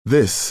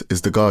This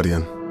is The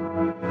Guardian.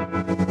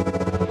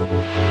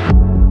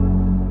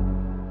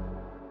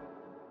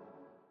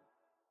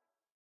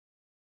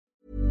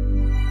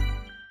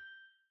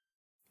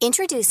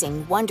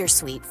 Introducing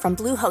Wondersuite from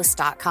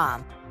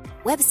Bluehost.com.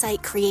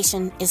 Website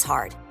creation is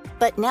hard,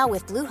 but now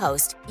with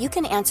Bluehost, you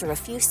can answer a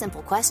few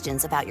simple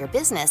questions about your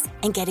business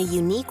and get a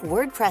unique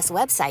WordPress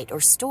website or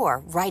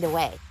store right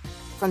away.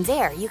 From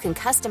there, you can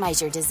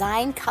customize your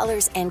design,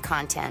 colors, and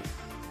content.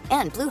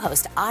 And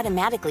Bluehost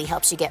automatically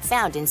helps you get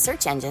found in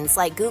search engines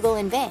like Google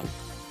and Bing.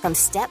 From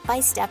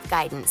step-by-step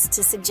guidance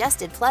to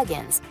suggested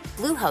plugins,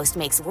 Bluehost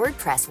makes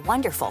WordPress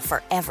wonderful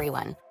for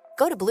everyone.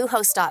 Go to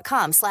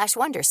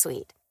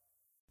bluehost.com/wondersuite.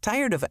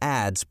 Tired of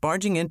ads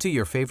barging into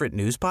your favorite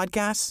news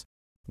podcasts?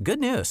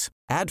 Good news.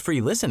 Ad-free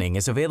listening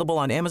is available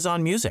on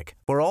Amazon Music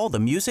for all the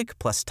music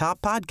plus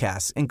top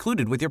podcasts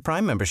included with your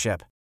Prime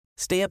membership.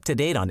 Stay up to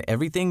date on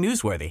everything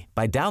newsworthy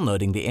by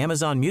downloading the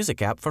Amazon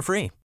Music app for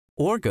free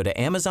or go to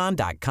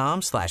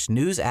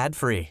amazon.com/news ad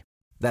free.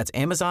 That's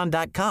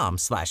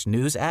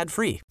amazon.com/news ad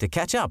free to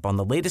catch up on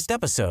the latest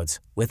episodes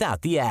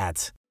without the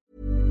ads.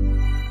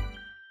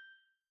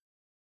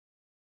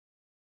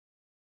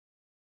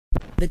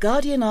 The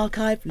Guardian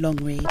Archive long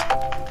read.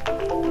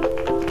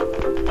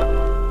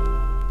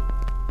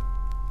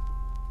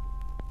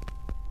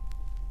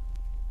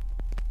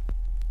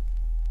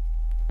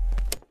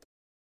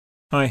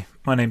 Hi,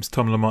 my name's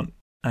Tom Lamont,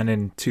 and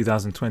in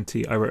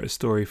 2020 I wrote a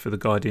story for The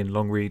Guardian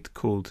long read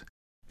called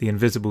The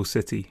Invisible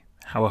City: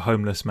 How a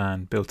Homeless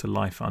Man Built a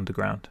Life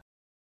Underground.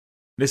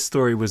 This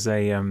story was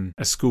a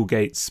School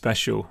Gates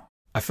special.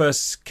 I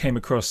first came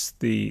across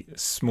the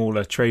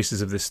smaller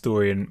traces of this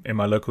story in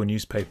my local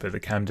newspaper,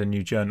 the Camden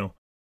New Journal.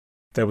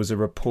 There was a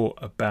report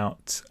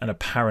about an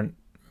apparent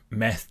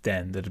meth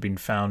den that had been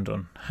found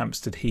on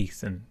Hampstead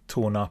Heath and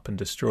torn up and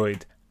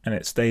destroyed, and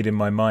it stayed in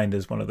my mind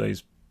as one of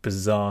those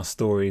bizarre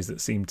stories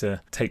that seem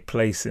to take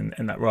place in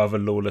that rather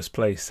lawless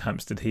place,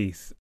 Hampstead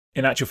Heath.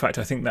 In actual fact,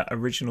 I think that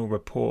original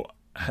report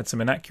had some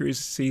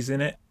inaccuracies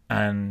in it,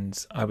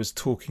 and I was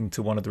talking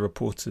to one of the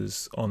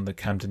reporters on the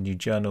Camden New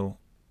Journal.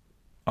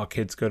 Our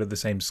kids go to the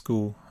same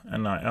school,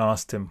 and I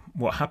asked him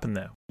what happened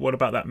there. What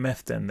about that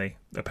meth den they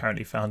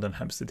apparently found on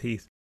Hampstead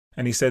Heath?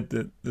 And he said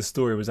that the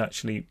story was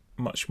actually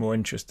much more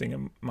interesting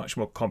and much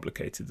more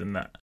complicated than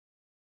that.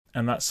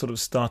 And that sort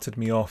of started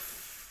me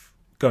off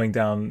going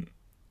down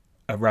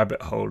a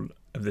rabbit hole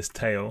of this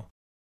tale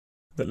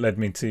that led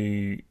me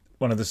to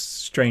one of the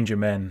stranger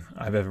men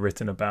I've ever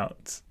written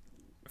about.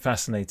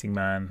 Fascinating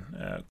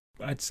man,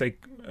 I'd say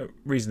a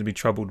reasonably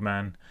troubled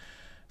man,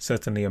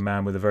 certainly a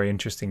man with a very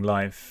interesting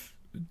life.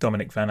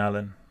 Dominic Van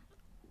Allen,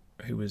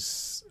 who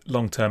was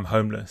long-term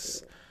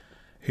homeless,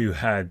 who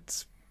had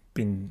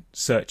been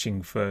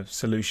searching for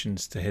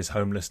solutions to his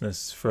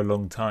homelessness for a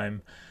long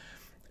time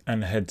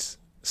and had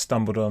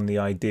stumbled on the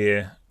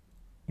idea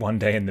one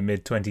day in the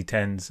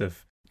mid-2010s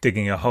of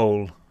digging a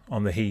hole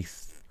on the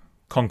heath,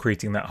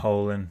 concreting that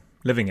hole and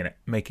living in it,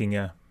 making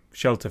a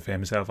shelter for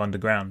himself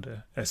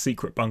underground, a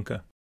secret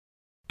bunker.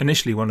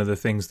 Initially, one of the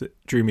things that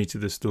drew me to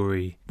the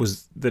story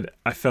was that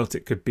I felt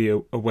it could be a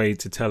way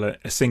to tell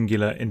a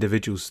singular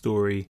individual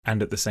story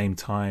and at the same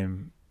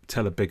time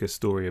tell a bigger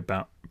story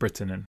about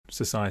Britain and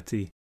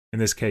society. In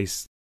this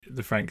case,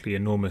 the frankly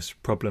enormous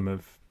problem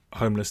of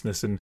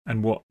homelessness and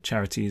what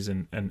charities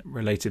and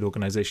related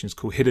organisations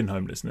call hidden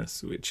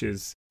homelessness, which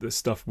is the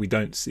stuff we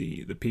don't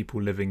see, the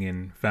people living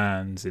in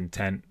vans, in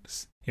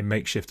tents, in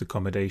makeshift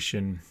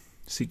accommodation,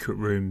 secret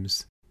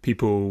rooms,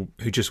 people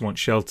who just want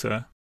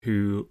shelter,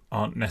 who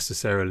aren't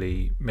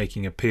necessarily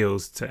making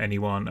appeals to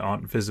anyone,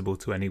 aren't visible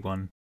to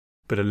anyone,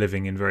 but are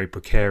living in very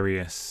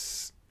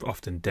precarious,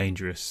 often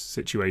dangerous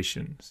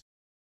situations.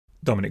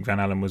 Dominic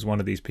Van Allen was one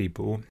of these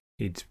people.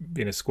 He'd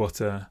been a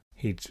squatter.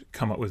 He'd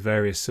come up with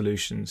various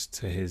solutions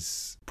to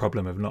his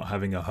problem of not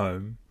having a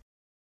home.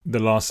 The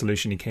last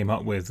solution he came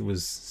up with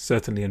was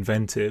certainly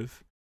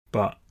inventive,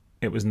 but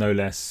it was no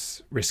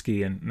less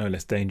risky and no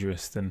less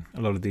dangerous than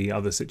a lot of the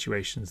other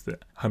situations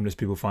that homeless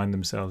people find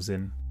themselves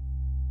in.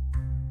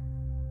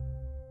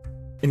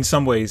 In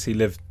some ways, he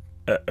lived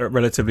a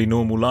relatively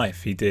normal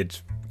life. He did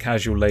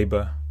casual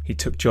labour. He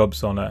took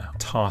jobs on a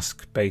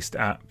task-based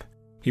app.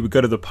 He would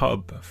go to the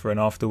pub for an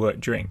after-work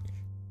drink.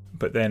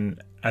 But then,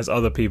 as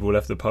other people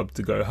left the pub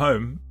to go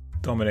home,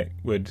 Dominic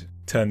would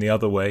turn the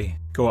other way,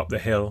 go up the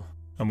hill,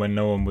 and when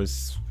no one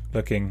was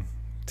looking,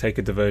 take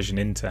a diversion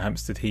into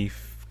Hampstead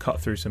Heath, cut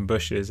through some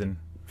bushes and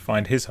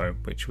find his home,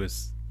 which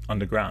was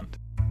underground.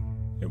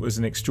 It was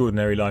an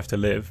extraordinary life to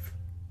live,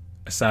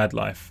 a sad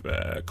life,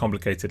 a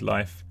complicated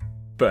life,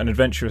 but an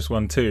adventurous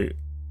one too.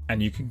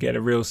 And you can get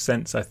a real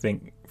sense, I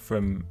think,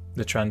 from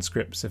the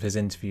transcripts of his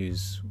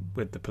interviews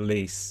with the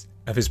police,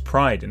 of his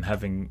pride in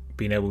having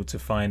been able to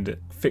find a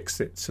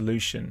fix-it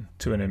solution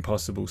to an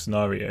impossible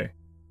scenario.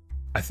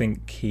 I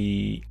think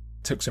he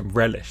took some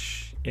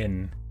relish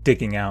in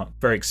digging out a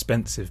very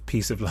expensive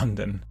piece of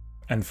London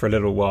and for a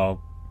little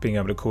while being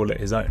able to call it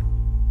his own.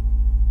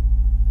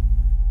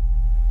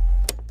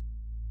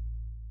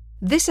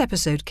 This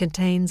episode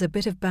contains a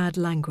bit of bad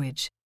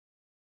language.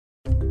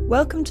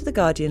 Welcome to The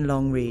Guardian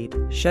Long Read,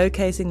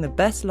 showcasing the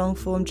best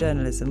long-form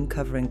journalism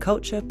covering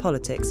culture,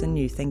 politics and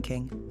new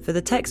thinking. For the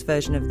text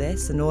version of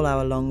this and all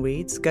our long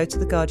reads, go to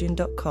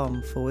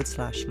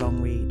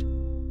theguardian.com/long read.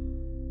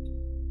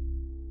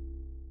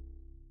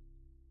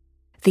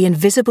 The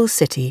Invisible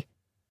City: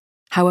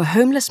 How a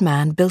Homeless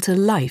Man Built a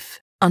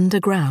Life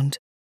Underground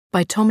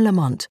by Tom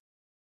Lamont.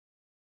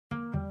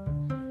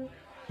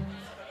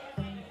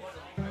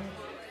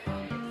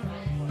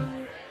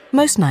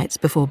 Most nights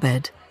before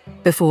bed,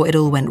 before it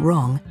all went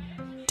wrong,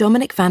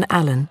 Dominic Van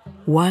Allen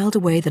whiled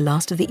away the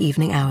last of the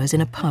evening hours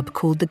in a pub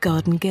called the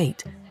Garden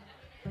Gate.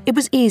 It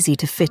was easy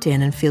to fit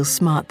in and feel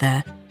smart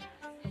there,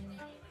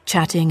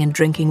 chatting and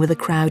drinking with a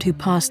crowd who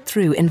passed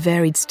through in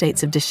varied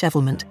states of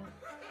dishevelment.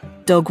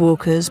 Dog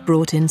walkers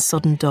brought in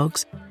sodden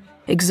dogs.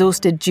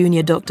 Exhausted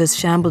junior doctors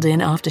shambled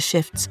in after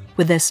shifts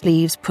with their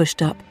sleeves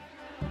pushed up.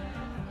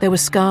 There were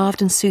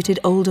scarved and suited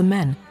older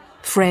men,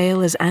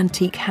 frail as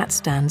antique hat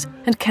stands,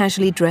 and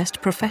casually dressed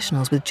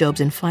professionals with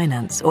jobs in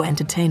finance or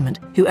entertainment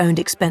who owned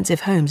expensive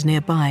homes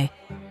nearby.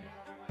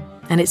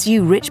 And it's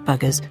you rich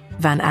buggers,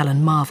 Van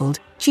Allen marvelled,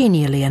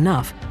 genially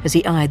enough, as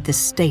he eyed the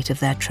state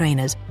of their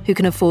trainers, who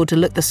can afford to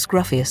look the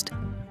scruffiest.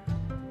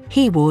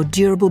 He wore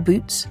durable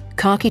boots,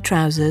 khaki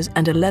trousers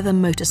and a leather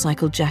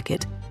motorcycle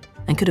jacket,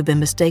 and could have been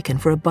mistaken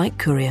for a bike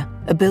courier,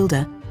 a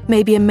builder,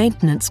 maybe a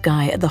maintenance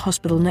guy at the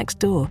hospital next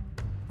door,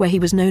 where he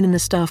was known in the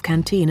staff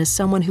canteen as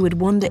someone who would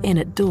wander in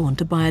at dawn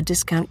to buy a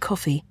discount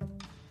coffee.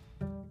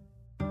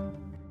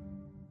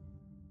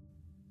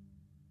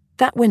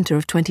 That winter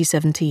of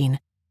 2017,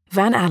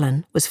 Van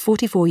Allen was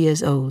 44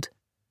 years old,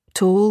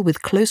 tall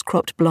with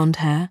close-cropped blonde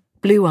hair,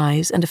 blue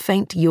eyes and a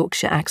faint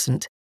Yorkshire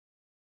accent.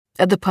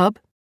 At the pub,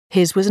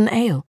 his was an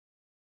ale.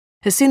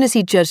 As soon as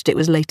he judged it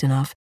was late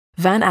enough,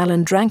 Van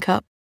Allen drank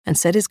up and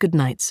said his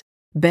goodnights,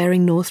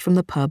 bearing north from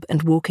the pub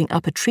and walking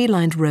up a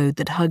tree-lined road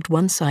that hugged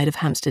one side of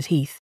Hampstead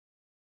Heath.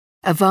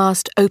 A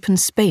vast open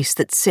space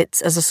that sits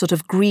as a sort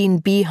of green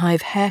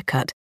beehive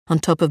haircut on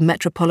top of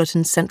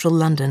metropolitan central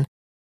London.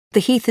 The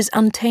Heath is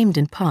untamed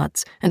in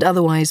parts and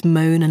otherwise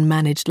mown and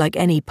managed like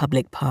any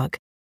public park.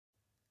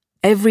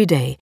 Every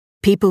day,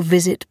 people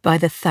visit by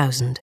the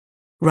thousand.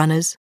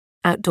 Runners,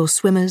 outdoor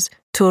swimmers,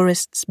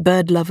 tourists,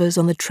 bird lovers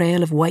on the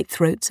trail of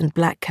whitethroats and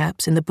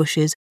blackcaps in the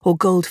bushes or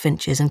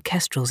goldfinches and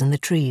kestrels in the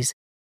trees.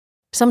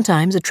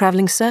 Sometimes a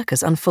travelling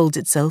circus unfolds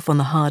itself on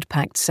the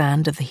hard-packed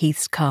sand of the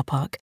Heath's car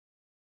park.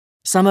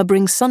 Summer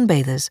brings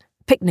sunbathers,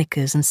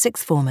 picnickers and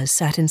sixth-formers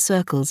sat in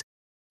circles,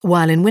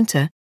 while in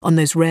winter, on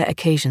those rare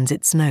occasions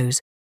it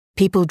snows,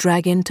 people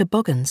drag in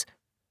toboggans.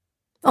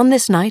 On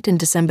this night in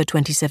December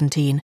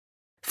 2017,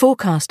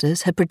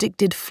 forecasters had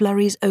predicted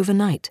flurries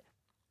overnight.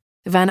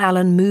 Van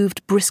Allen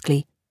moved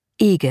briskly,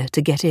 eager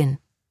to get in.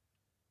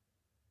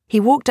 He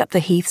walked up the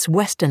Heath's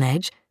western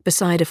edge,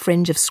 beside a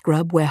fringe of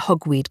scrub where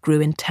hogweed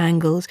grew in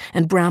tangles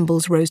and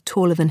brambles rose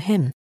taller than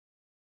him.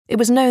 It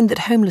was known that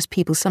homeless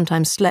people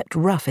sometimes slept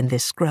rough in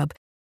this scrub,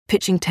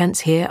 pitching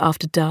tents here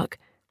after dark.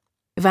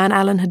 Van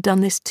Allen had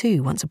done this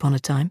too once upon a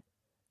time.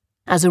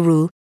 As a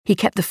rule, he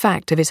kept the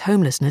fact of his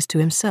homelessness to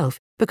himself,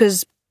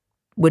 because,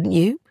 wouldn't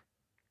you?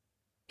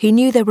 He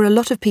knew there were a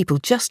lot of people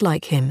just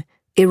like him,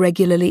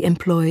 irregularly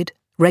employed,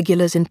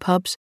 regulars in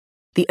pubs,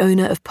 the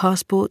owner of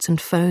passports and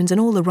phones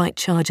and all the right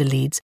charger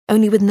leads,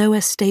 only with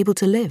nowhere stable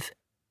to live.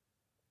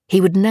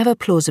 He would never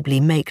plausibly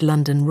make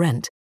London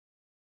rent.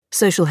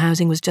 Social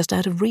housing was just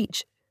out of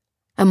reach.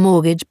 A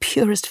mortgage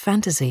purest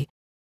fantasy.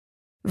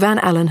 Van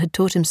Allen had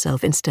taught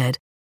himself instead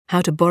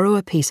how to borrow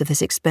a piece of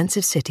this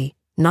expensive city,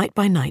 night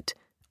by night,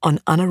 on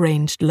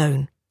unarranged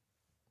loan.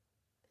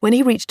 When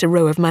he reached a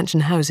row of mansion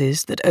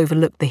houses that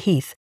overlooked the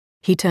Heath,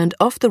 he turned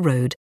off the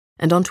road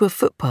and onto a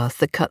footpath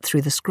that cut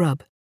through the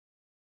scrub.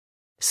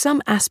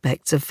 Some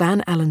aspects of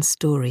Van Allen's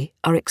story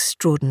are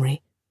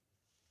extraordinary.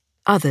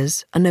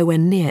 Others are nowhere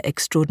near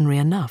extraordinary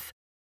enough.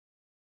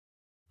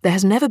 There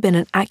has never been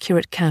an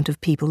accurate count of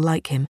people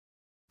like him,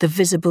 the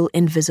visible,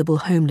 invisible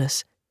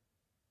homeless.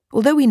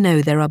 Although we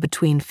know there are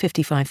between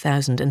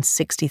 55,000 and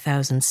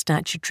 60,000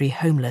 statutory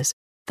homeless,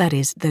 that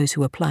is, those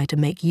who apply to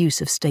make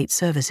use of state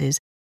services,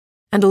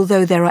 and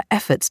although there are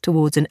efforts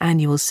towards an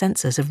annual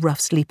census of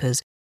rough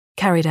sleepers,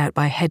 carried out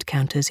by head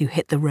counters who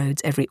hit the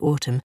roads every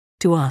autumn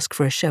to ask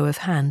for a show of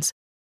hands,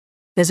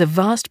 there's a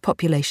vast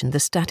population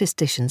the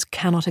statisticians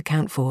cannot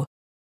account for.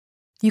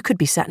 You could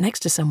be sat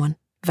next to someone,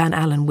 Van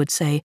Allen would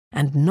say,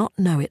 and not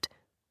know it.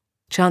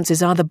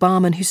 Chances are the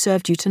barman who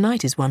served you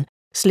tonight is one,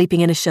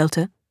 sleeping in a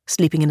shelter,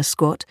 sleeping in a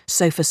squat,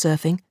 sofa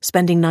surfing,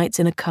 spending nights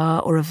in a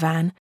car or a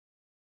van.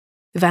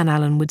 Van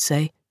Allen would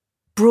say,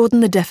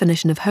 broaden the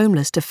definition of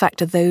homeless to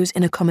factor those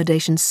in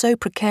accommodation so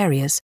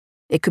precarious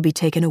it could be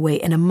taken away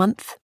in a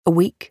month, a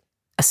week,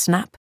 a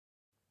snap.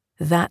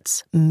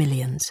 That's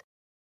millions.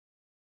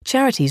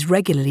 Charities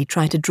regularly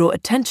try to draw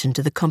attention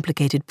to the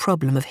complicated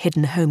problem of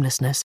hidden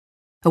homelessness,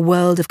 a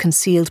world of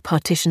concealed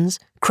partitions,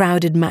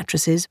 crowded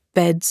mattresses,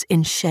 beds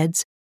in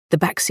sheds, the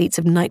back seats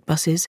of night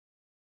buses.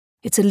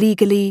 It's a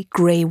legally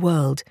grey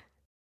world.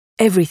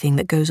 Everything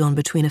that goes on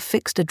between a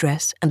fixed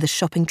address and the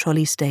shopping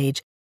trolley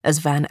stage, as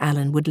Van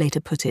Allen would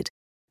later put it,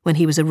 when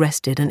he was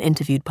arrested and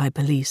interviewed by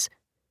police.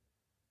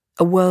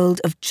 A world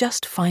of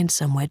just find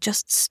somewhere,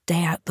 just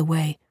stay out the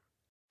way.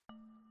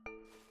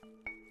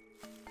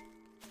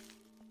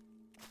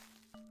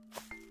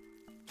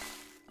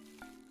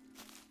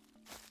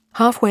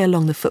 Halfway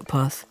along the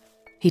footpath,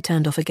 he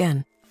turned off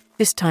again,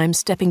 this time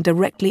stepping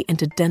directly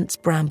into dense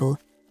bramble.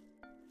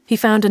 He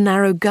found a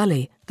narrow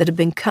gully that had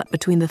been cut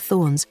between the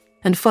thorns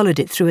and followed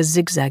it through a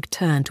zigzag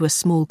turn to a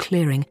small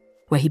clearing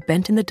where he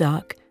bent in the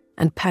dark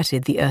and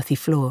patted the earthy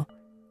floor.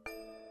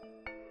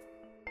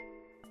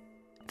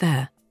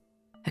 There,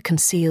 a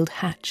concealed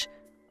hatch.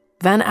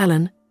 Van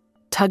Allen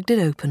tugged it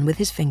open with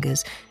his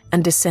fingers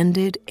and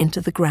descended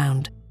into the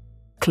ground,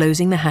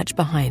 closing the hatch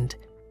behind.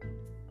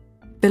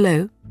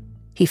 Below,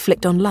 he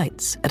flicked on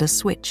lights at a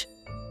switch.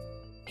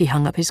 He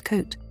hung up his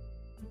coat.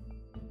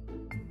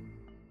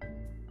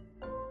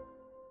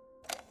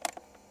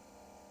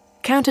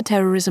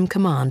 Counter-Terrorism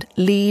Command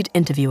lead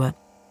interviewer.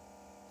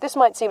 This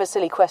might seem a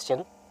silly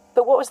question,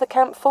 but what was the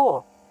camp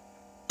for?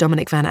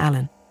 Dominic Van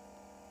Allen.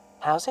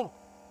 Housing.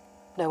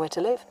 Nowhere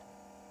to live.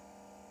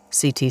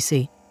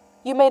 CTC.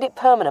 You made it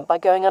permanent by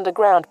going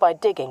underground by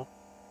digging.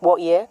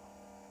 What year?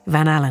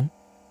 Van Allen.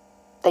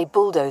 They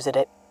bulldozed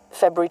it.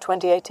 February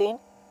 2018?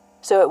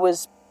 So it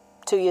was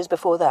 2 years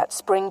before that,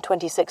 spring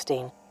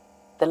 2016.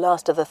 The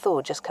last of the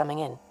thaw just coming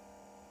in.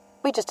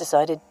 We just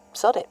decided,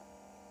 sod it.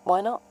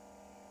 Why not?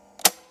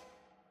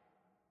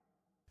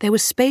 There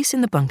was space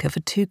in the bunker for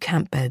 2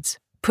 camp beds,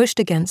 pushed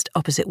against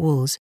opposite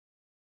walls.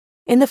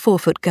 In the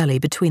 4-foot gully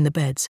between the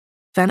beds,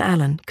 Van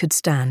Allen could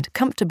stand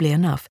comfortably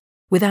enough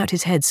without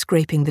his head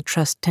scraping the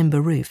trussed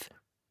timber roof.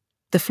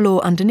 The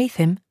floor underneath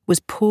him was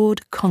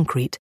poured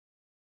concrete.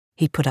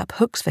 He put up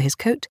hooks for his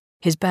coat,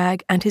 his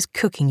bag, and his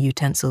cooking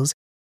utensils,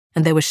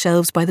 and there were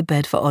shelves by the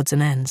bed for odds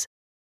and ends.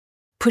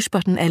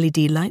 Push-button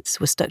LED lights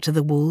were stuck to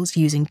the walls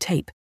using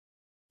tape.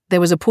 There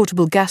was a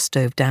portable gas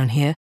stove down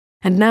here,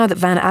 and now that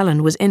Van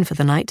Allen was in for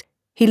the night,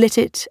 he lit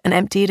it and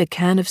emptied a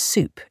can of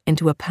soup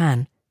into a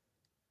pan.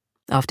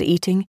 After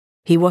eating,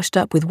 he washed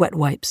up with wet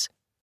wipes.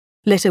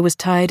 Litter was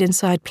tied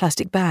inside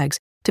plastic bags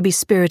to be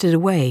spirited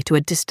away to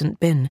a distant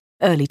bin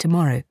early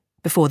tomorrow,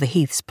 before the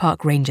Heath's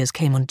park rangers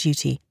came on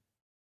duty.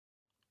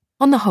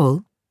 On the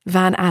whole,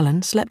 Van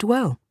Allen slept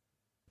well.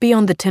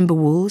 Beyond the timber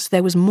walls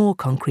there was more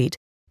concrete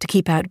to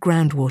keep out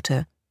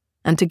groundwater,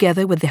 and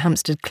together with the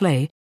Hampstead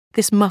clay,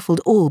 this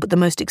muffled all but the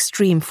most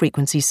extreme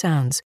frequency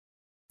sounds.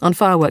 On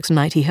fireworks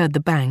night he heard the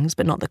bangs,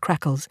 but not the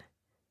crackles.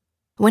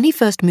 When he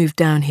first moved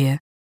down here,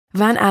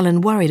 Van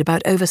Allen worried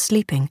about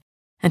oversleeping,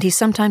 and he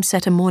sometimes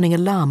set a morning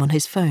alarm on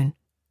his phone.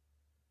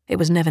 It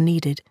was never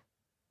needed.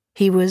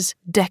 He was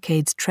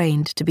decades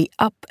trained to be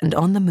up and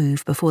on the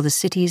move before the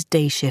city's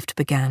day shift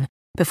began,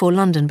 before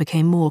London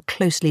became more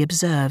closely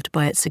observed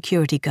by its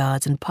security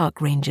guards and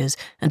park rangers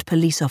and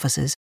police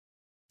officers,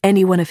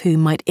 any one of whom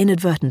might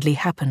inadvertently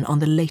happen on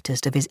the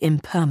latest of his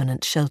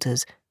impermanent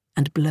shelters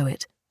and blow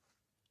it.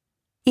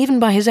 Even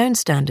by his own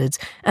standards,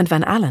 and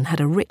Van Allen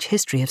had a rich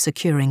history of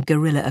securing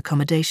guerrilla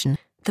accommodation,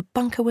 the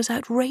bunker was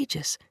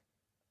outrageous.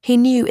 He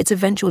knew its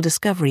eventual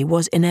discovery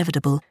was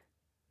inevitable.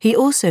 He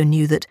also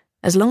knew that,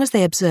 as long as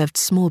they observed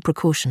small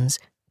precautions,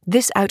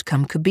 this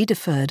outcome could be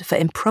deferred for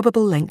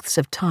improbable lengths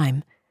of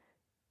time.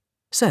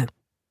 So,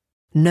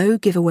 no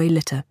giveaway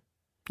litter,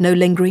 no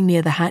lingering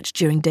near the hatch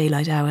during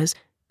daylight hours,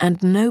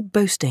 and no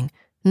boasting,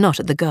 not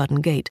at the garden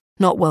gate,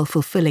 not while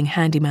fulfilling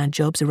handyman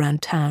jobs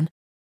around town.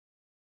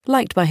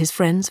 Liked by his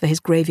friends for his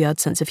graveyard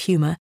sense of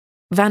humour,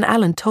 Van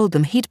Allen told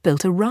them he'd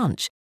built a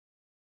ranch.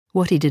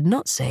 What he did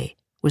not say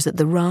was that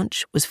the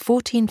ranch was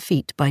 14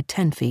 feet by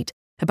 10 feet,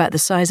 about the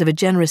size of a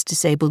generous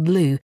disabled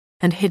loo,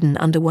 and hidden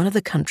under one of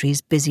the country's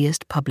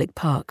busiest public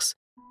parks.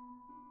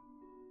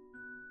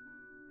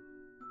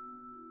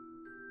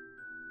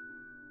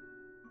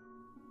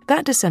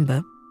 That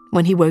December,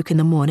 when he woke in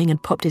the morning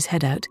and popped his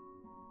head out,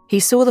 he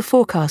saw the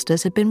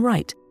forecasters had been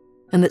right,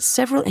 and that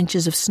several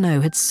inches of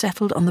snow had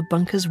settled on the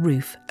bunker's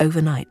roof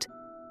overnight.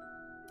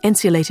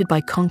 Insulated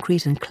by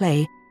concrete and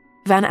clay,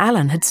 Van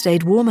Allen had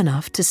stayed warm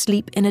enough to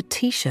sleep in a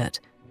t-shirt.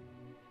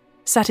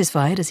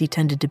 Satisfied, as he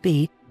tended to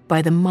be,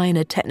 by the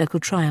minor technical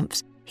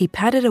triumphs, he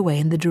padded away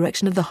in the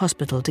direction of the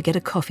hospital to get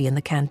a coffee in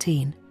the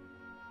canteen.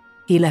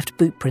 He left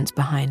boot prints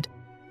behind,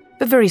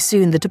 but very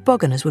soon the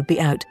tobogganers would be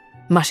out,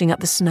 mushing up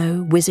the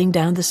snow, whizzing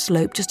down the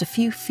slope just a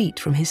few feet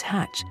from his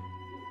hatch.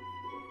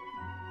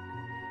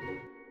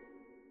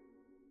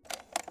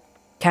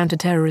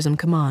 Counter-Terrorism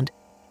Command.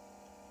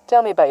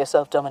 Tell me about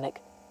yourself, Dominic.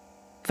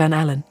 Van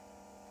Allen.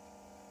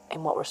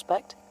 In what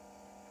respect?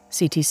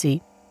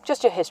 CTC.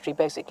 Just your history,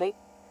 basically.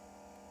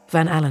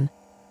 Van Allen.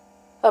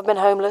 I've been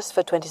homeless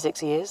for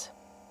 26 years.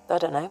 I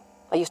don't know.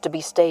 I used to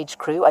be stage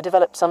crew. I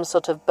developed some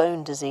sort of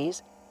bone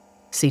disease.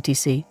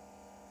 CTC.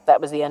 That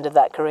was the end of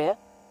that career.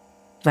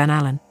 Van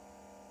Allen.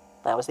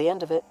 That was the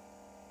end of it.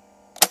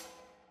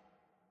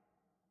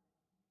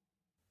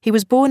 He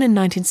was born in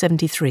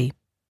 1973,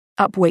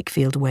 up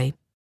Wakefield way,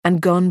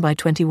 and gone by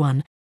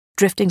 21,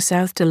 drifting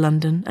south to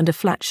London and a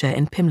flat share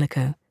in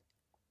Pimlico.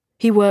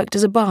 He worked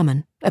as a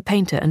barman, a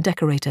painter and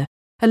decorator,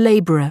 a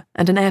labourer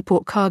and an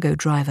airport cargo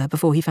driver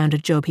before he found a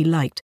job he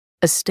liked,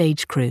 as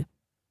stage crew.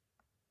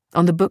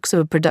 On the books of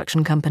a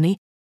production company,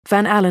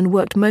 Van Allen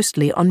worked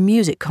mostly on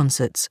music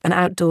concerts and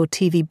outdoor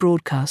TV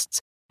broadcasts,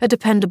 a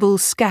dependable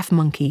scaff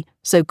monkey,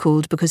 so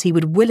called because he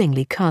would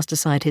willingly cast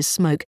aside his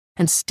smoke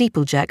and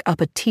steeplejack up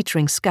a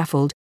teetering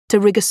scaffold to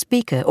rig a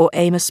speaker or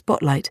aim a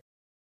spotlight.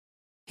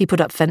 He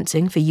put up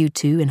fencing for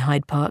U2 in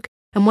Hyde Park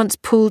and once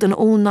pulled an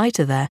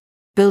all-nighter there,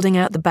 building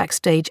out the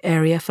backstage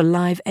area for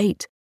Live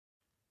 8.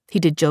 He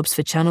did jobs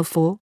for Channel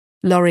 4,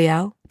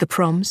 L'Oreal, the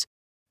Proms.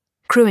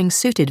 Crewing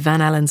suited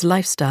Van Allen's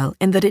lifestyle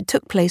in that it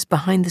took place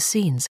behind the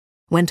scenes,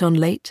 went on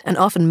late, and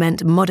often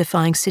meant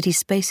modifying city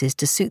spaces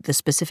to suit the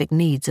specific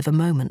needs of a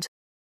moment.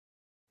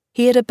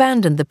 He had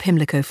abandoned the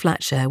Pimlico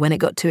flat share when it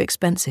got too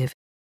expensive,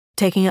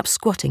 taking up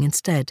squatting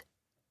instead.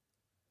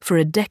 For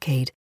a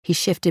decade, he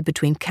shifted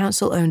between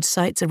council-owned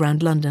sites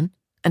around London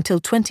until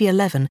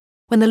 2011,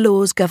 when the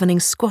laws governing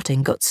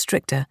squatting got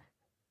stricter.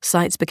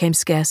 Sites became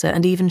scarcer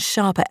and even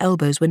sharper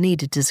elbows were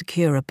needed to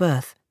secure a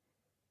berth.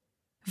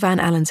 Van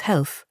Allen's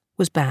health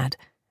was bad.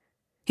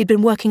 He'd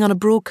been working on a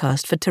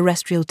broadcast for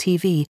terrestrial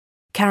TV,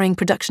 carrying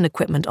production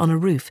equipment on a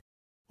roof,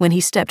 when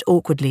he stepped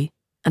awkwardly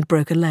and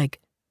broke a leg.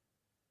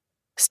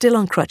 Still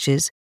on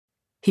crutches,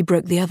 he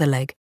broke the other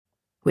leg,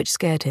 which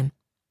scared him.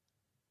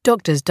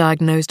 Doctors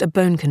diagnosed a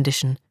bone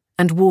condition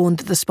and warned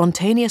that the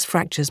spontaneous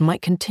fractures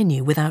might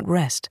continue without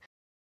rest.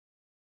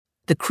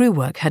 The crew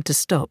work had to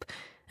stop,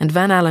 and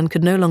Van Allen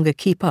could no longer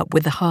keep up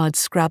with the hard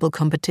Scrabble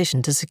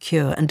competition to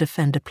secure and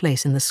defend a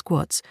place in the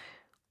squats.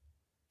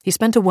 He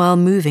spent a while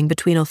moving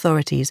between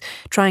authorities,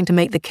 trying to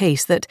make the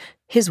case that,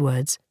 his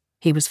words,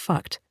 he was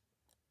fucked.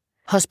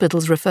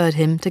 Hospitals referred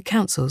him to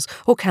councils,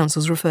 or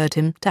councils referred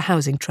him to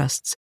housing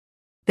trusts.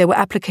 There were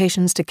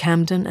applications to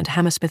Camden and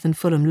Hammersmith and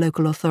Fulham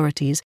local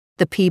authorities,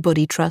 the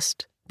Peabody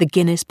Trust, the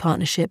Guinness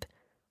Partnership.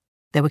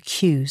 There were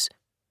queues,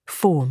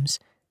 forms,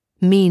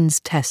 means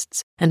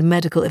tests, and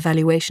medical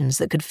evaluations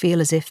that could feel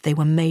as if they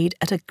were made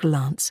at a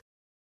glance.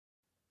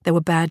 There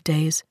were bad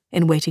days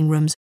in waiting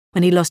rooms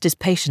when he lost his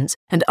patience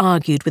and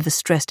argued with the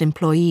stressed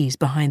employees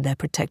behind their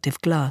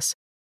protective glass.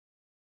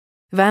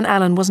 Van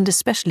Allen wasn't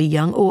especially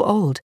young or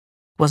old,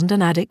 wasn't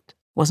an addict,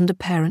 wasn't a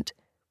parent.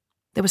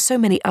 There were so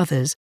many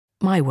others,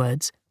 my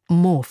words,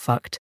 more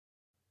fucked.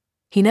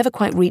 He never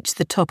quite reached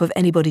the top of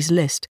anybody's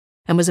list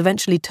and was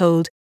eventually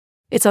told,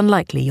 "It's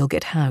unlikely you'll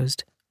get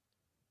housed."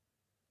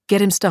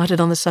 Get him started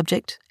on the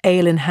subject,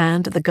 ale in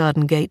hand at the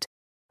garden gate,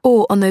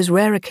 or on those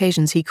rare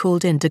occasions he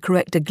called in to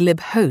correct a glib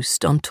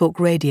host on talk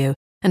radio,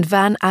 and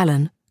Van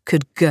Allen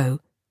could go.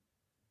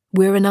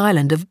 We're an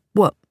island of,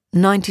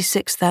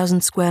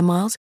 96,000 square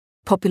miles?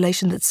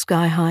 Population that's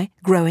sky-high,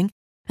 growing,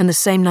 and the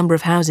same number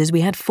of houses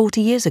we had 40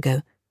 years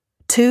ago.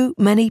 Too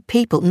many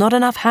people, not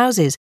enough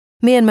houses.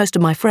 Me and most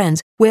of my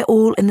friends, we're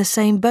all in the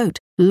same boat,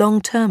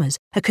 long-termers,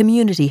 a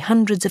community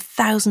hundreds of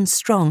thousands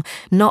strong,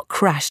 not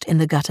crashed in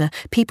the gutter,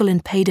 people in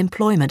paid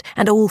employment,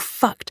 and all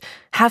fucked,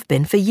 have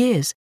been for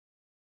years.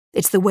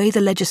 It's the way the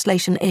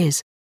legislation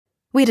is.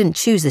 We didn't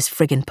choose this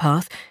friggin'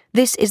 path.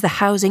 This is the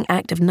Housing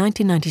Act of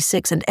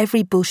 1996 and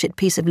every bullshit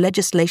piece of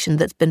legislation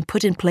that's been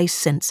put in place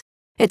since.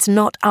 It's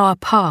not our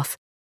path.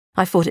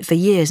 I fought it for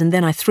years and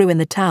then I threw in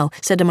the towel,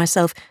 said to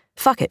myself,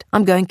 fuck it,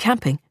 I'm going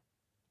camping.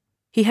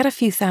 He had a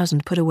few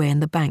thousand put away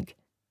in the bank,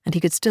 and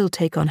he could still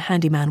take on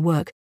handyman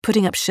work,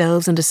 putting up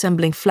shelves and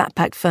assembling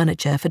flat-pack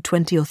furniture for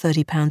 £20 or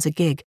 £30 a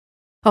gig,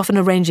 often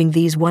arranging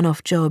these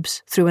one-off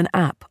jobs through an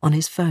app on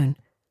his phone.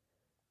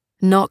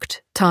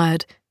 Knocked,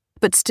 tired,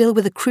 but still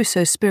with a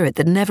Crusoe spirit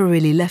that never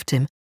really left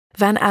him,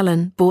 Van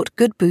Allen bought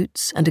good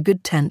boots and a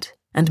good tent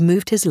and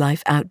moved his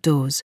life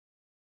outdoors.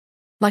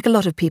 Like a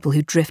lot of people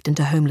who drift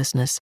into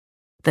homelessness,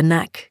 the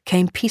knack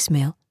came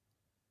piecemeal.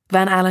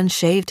 Van Allen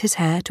shaved his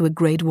hair to a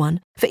grade 1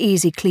 for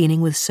easy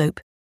cleaning with soap.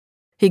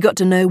 He got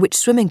to know which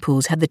swimming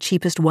pools had the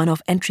cheapest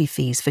one-off entry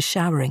fees for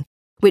showering,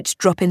 which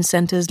drop-in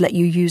centres let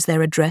you use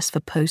their address for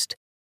post.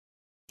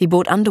 He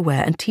bought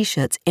underwear and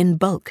t-shirts in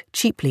bulk,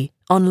 cheaply,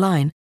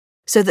 online,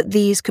 so that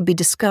these could be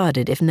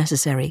discarded if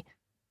necessary.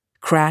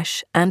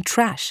 Crash and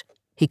trash,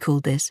 he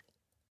called this.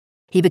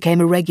 He became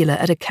a regular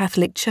at a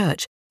Catholic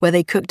church where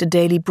they cooked a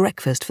daily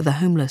breakfast for the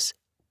homeless.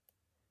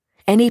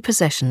 Any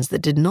possessions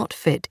that did not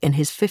fit in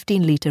his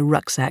 15-litre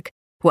rucksack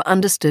were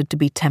understood to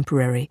be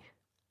temporary.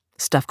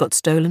 Stuff got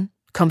stolen,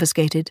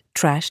 confiscated,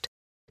 trashed,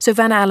 so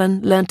Van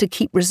Allen learned to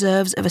keep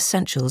reserves of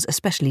essentials,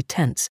 especially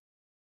tents.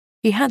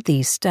 He had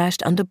these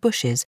stashed under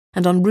bushes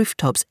and on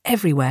rooftops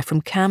everywhere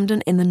from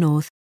Camden in the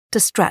north to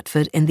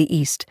Stratford in the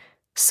east,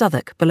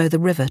 Southwark below the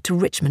river to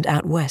Richmond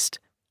out west.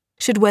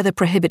 Should weather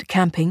prohibit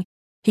camping,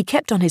 he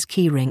kept on his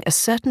keyring a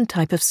certain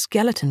type of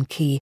skeleton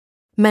key,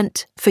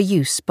 meant for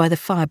use by the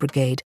fire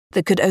brigade,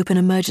 that could open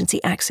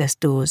emergency access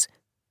doors.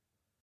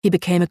 He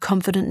became a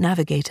confident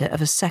navigator of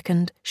a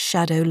second,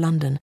 shadow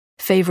London,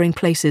 favouring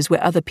places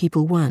where other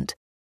people weren't.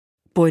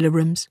 Boiler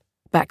rooms,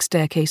 back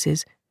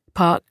staircases,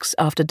 parks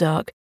after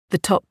dark, the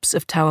tops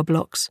of tower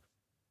blocks.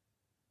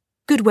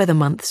 Good weather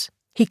months,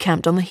 he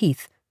camped on the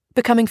heath,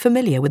 becoming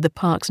familiar with the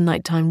park's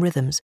nighttime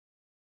rhythms.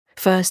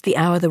 First the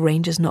hour the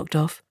rangers knocked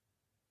off,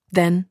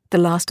 Then the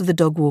last of the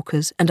dog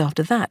walkers, and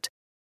after that,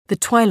 the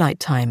twilight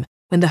time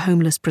when the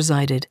homeless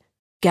presided,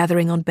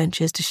 gathering on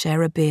benches to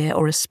share a beer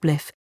or a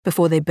spliff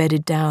before they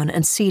bedded down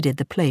and ceded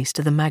the place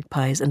to the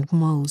magpies and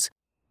moles.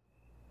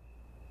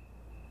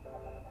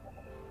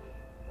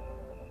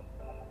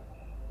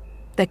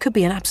 There could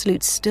be an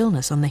absolute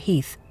stillness on the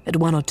heath at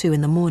 1 or 2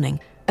 in the morning,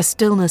 a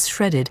stillness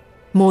shredded,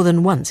 more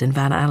than once in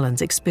Van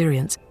Allen's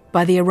experience,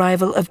 by the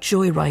arrival of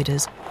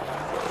joyriders,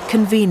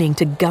 convening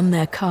to gun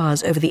their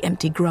cars over the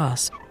empty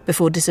grass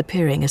before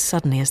disappearing as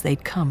suddenly as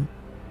they'd come.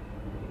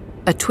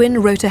 A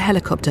twin-rotor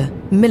helicopter,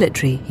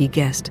 military, he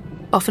guessed,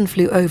 often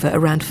flew over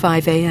around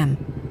 5 a.m,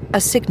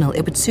 a signal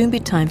it would soon be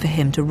time for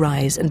him to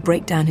rise and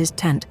break down his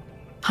tent,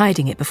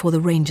 hiding it before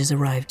the Rangers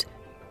arrived.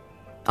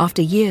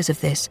 After years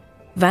of this,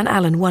 Van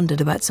Allen wondered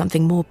about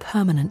something more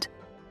permanent.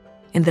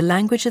 In the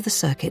language of the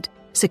circuit,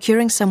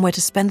 securing somewhere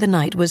to spend the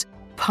night was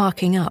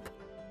parking up.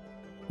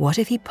 What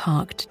if he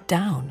parked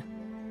down?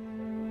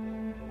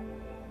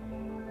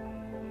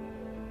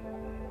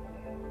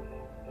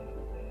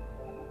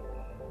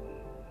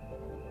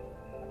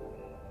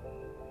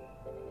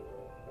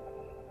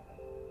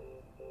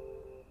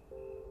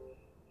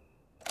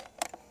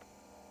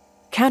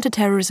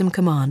 Counter-Terrorism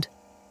Command.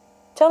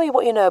 Tell me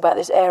what you know about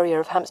this area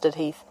of Hampstead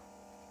Heath.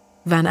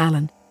 Van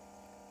Allen.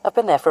 I've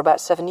been there for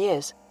about 7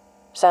 years.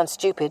 Sounds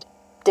stupid.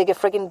 Dig a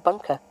friggin'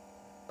 bunker.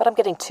 But I'm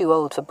getting too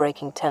old for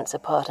breaking tents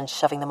apart and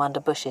shoving them under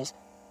bushes.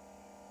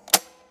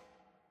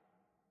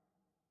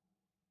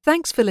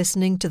 Thanks for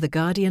listening to The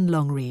Guardian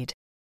Long Read.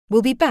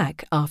 We'll be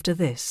back after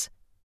this.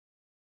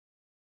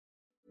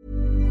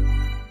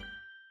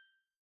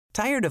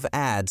 Tired of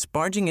ads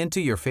barging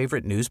into your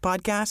favorite news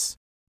podcasts?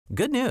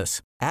 Good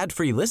news.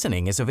 Ad-free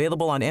listening is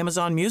available on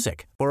Amazon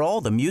Music for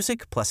all the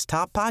music plus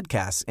top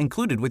podcasts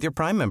included with your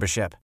Prime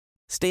membership.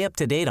 Stay up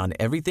to date on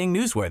everything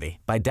newsworthy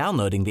by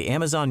downloading the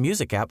Amazon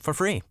Music app for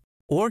free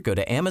or go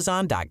to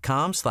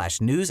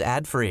amazon.com/news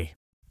ad free.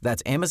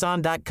 That's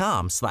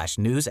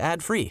amazon.com/news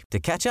ad free to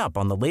catch up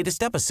on the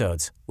latest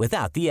episodes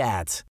without the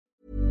ads.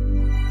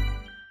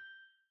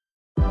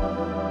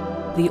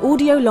 The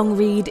audio long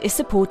read is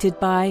supported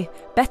by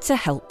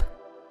BetterHelp.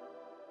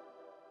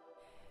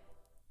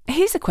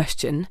 Here's a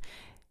question.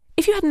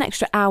 If you had an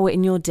extra hour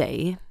in your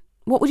day,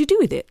 what would you do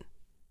with it?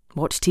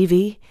 Watch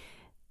TV?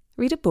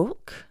 Read a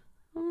book?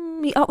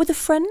 Meet up with a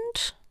friend?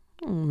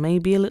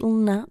 Maybe a little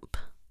nap?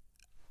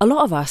 A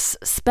lot of us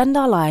spend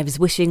our lives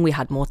wishing we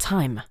had more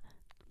time.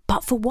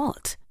 But for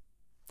what?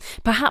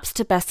 Perhaps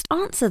to best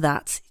answer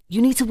that,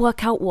 you need to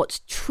work out what's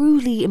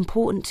truly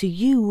important to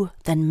you,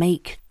 then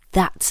make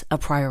that a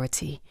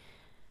priority.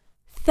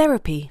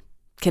 Therapy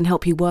can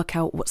help you work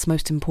out what's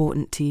most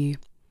important to you.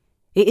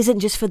 It isn't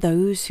just for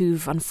those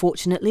who've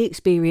unfortunately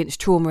experienced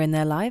trauma in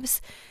their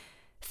lives.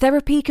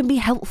 Therapy can be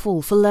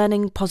helpful for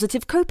learning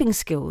positive coping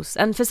skills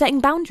and for setting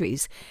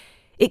boundaries.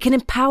 It can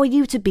empower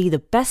you to be the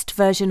best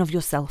version of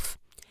yourself.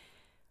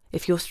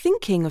 If you're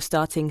thinking of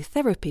starting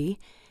therapy,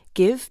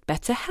 give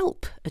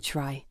BetterHelp a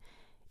try.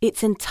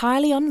 It's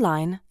entirely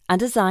online and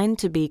designed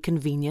to be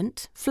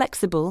convenient,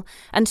 flexible,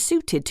 and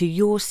suited to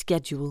your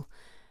schedule.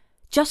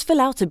 Just fill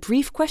out a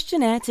brief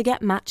questionnaire to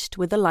get matched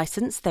with a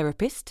licensed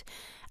therapist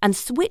and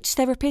switch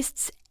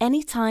therapists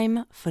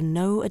anytime for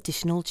no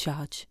additional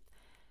charge.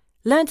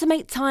 Learn to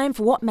make time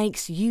for what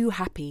makes you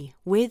happy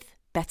with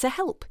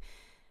BetterHelp.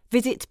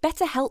 Visit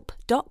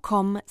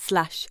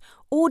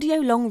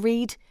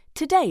betterhelp.com/audiolongread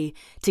today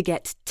to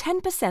get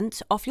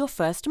 10% off your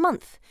first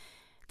month.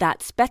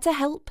 That's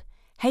BetterHelp,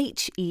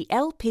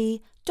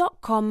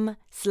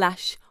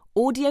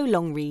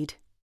 HELP.com/audiolongread.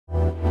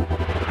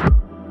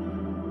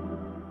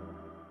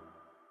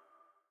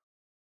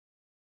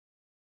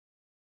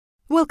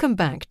 Welcome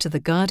back to The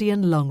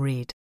Guardian Long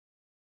Read.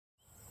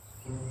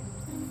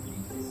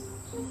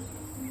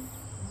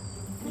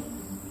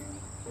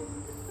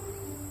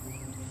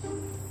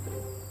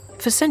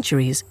 For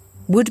centuries,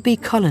 would-be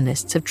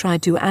colonists have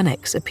tried to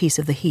annex a piece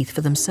of the heath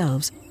for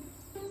themselves.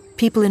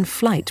 People in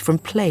flight from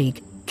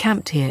plague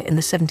camped here in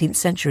the 17th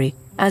century,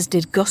 as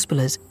did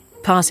gospelers,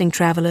 passing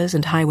travellers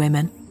and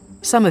highwaymen,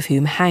 some of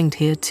whom hanged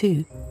here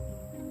too.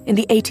 In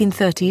the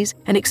 1830s,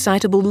 an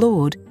excitable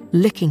lord,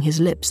 licking his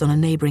lips on a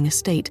neighbouring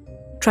estate,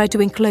 tried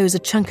to enclose a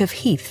chunk of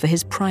heath for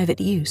his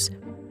private use.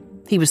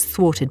 He was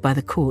thwarted by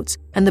the courts,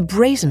 and the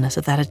brazenness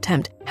of that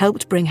attempt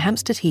helped bring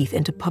Hampstead Heath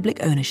into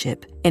public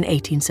ownership in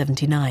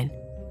 1879.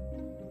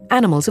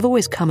 Animals have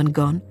always come and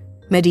gone,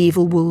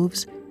 medieval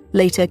wolves,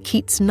 later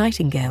Keats'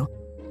 nightingale,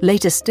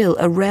 later still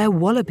a rare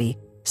wallaby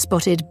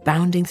spotted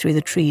bounding through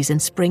the trees in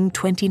spring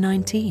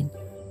 2019.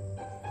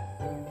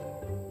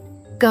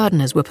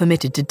 Gardeners were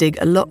permitted to dig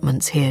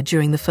allotments here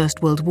during the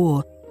First World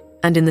War,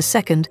 and in the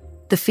Second,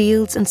 the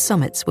fields and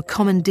summits were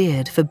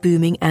commandeered for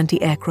booming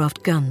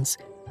anti-aircraft guns.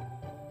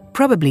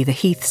 Probably the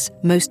Heath's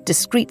most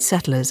discreet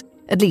settlers,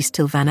 at least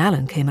till Van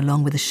Allen came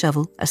along with a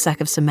shovel, a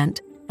sack of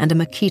cement, and a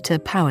Makita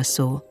power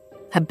saw,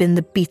 had been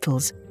the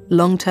Beatles,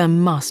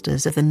 long-term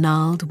masters of the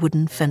gnarled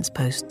wooden fence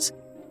posts.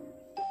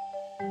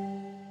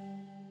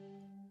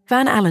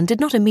 Van Allen did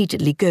not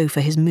immediately go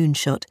for his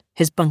moonshot,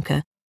 his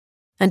bunker,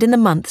 and in the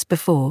months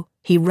before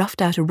he roughed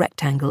out a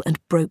rectangle and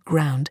broke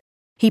ground,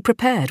 he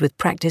prepared with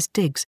practice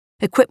digs,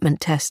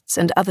 equipment tests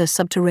and other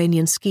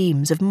subterranean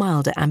schemes of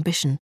milder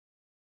ambition.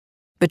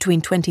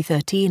 Between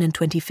 2013 and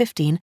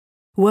 2015,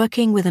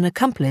 working with an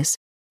accomplice,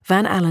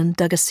 Van Allen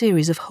dug a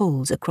series of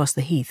holes across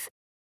the heath.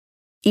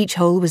 Each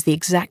hole was the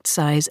exact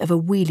size of a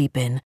wheelie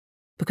bin,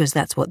 because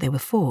that's what they were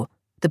for,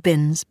 the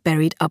bins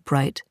buried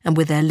upright and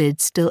with their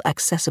lids still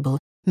accessible,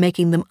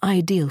 making them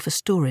ideal for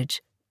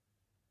storage.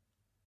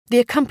 The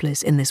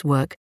accomplice in this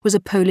work was a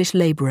Polish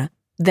labourer,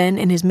 then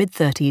in his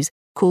mid-30s,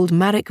 called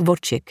Marek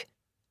Wojcik.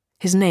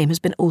 His name has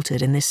been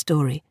altered in this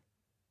story.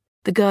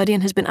 The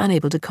Guardian has been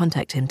unable to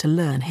contact him to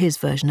learn his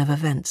version of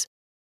events.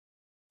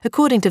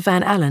 According to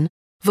Van Allen,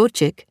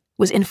 Wojcik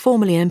was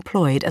informally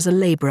employed as a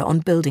labourer on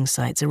building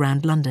sites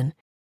around London.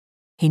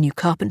 He knew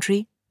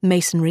carpentry,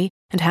 masonry,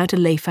 and how to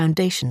lay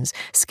foundations,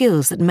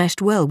 skills that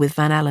meshed well with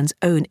Van Allen's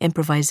own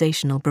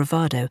improvisational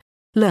bravado,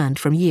 learned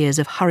from years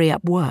of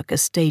hurry-up work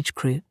as stage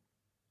crew.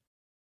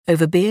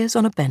 Over beers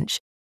on a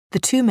bench, the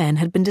two men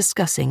had been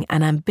discussing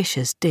an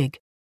ambitious dig.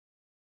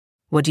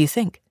 "What do you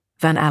think?"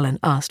 Van Allen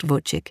asked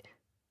Wojcik.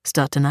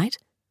 "Start tonight?"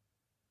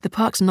 The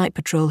park's night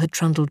patrol had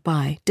trundled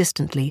by,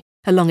 distantly,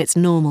 along its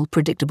normal,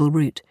 predictable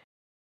route.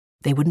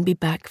 They wouldn't be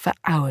back for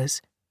hours.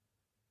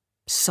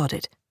 "Sod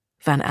it,"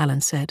 Van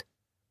Allen said.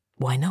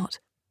 "Why not?"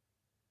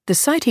 The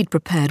site he'd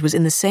prepared was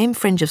in the same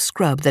fringe of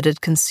scrub that had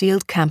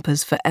concealed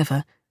campers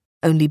forever,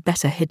 only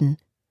better hidden.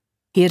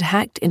 He had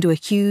hacked into a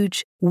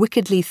huge,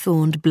 wickedly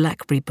thorned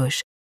blackberry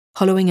bush,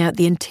 hollowing out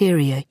the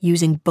interior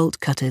using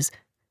bolt cutters.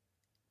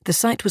 The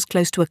site was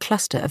close to a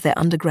cluster of their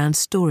underground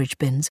storage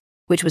bins,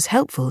 which was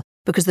helpful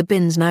because the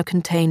bins now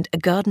contained a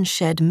garden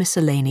shed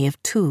miscellany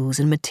of tools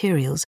and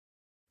materials,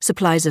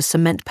 supplies of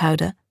cement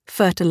powder,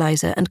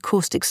 fertilizer and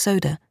caustic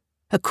soda,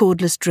 a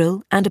cordless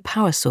drill and a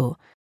power saw,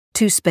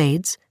 2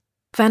 spades.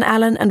 Van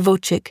Allen and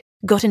Wojcik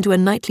got into a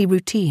nightly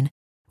routine,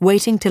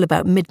 waiting till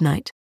about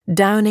midnight,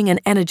 downing an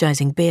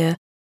energizing beer,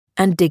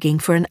 and digging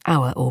for an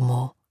hour or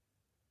more.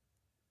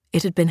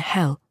 It had been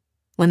hell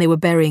when they were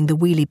burying the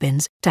wheelie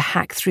bins to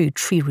hack through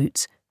tree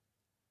roots.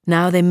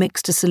 Now they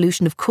mixed a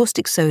solution of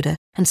caustic soda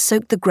and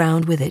soaked the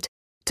ground with it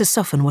to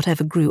soften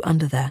whatever grew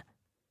under there.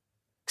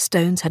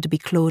 Stones had to be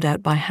clawed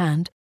out by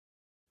hand.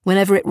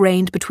 Whenever it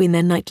rained between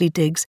their nightly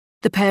digs,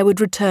 the pair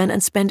would return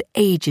and spend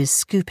ages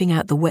scooping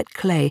out the wet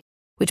clay,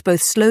 which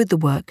both slowed the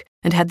work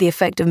and had the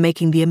effect of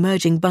making the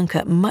emerging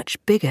bunker much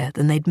bigger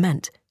than they'd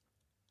meant.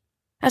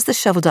 As the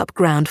shoveled-up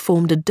ground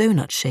formed a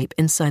donut shape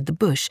inside the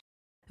bush,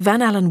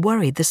 Van Allen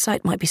worried the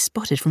site might be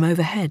spotted from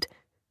overhead.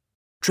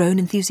 Drone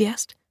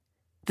enthusiast?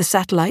 The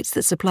satellites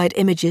that supplied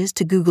images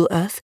to Google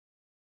Earth?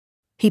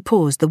 He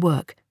paused the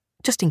work,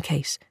 just in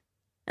case,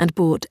 and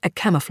bought a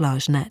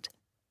camouflage net.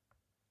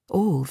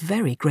 All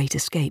very great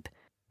escape,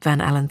 Van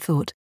Allen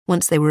thought,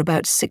 once they were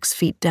about 6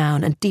 feet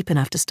down and deep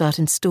enough to start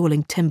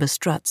installing timber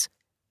struts.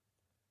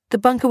 The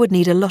bunker would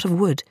need a lot of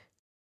wood.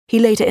 He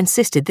later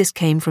insisted this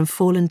came from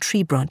fallen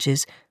tree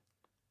branches.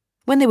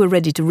 When they were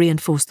ready to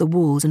reinforce the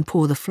walls and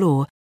pour the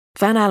floor,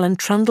 Van Allen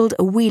trundled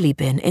a wheelie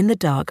bin in the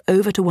dark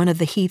over to one of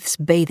the heath's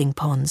bathing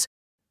ponds,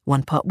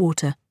 1 part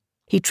water.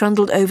 He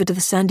trundled over to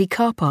the sandy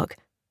car park,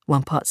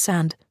 1 part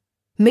sand.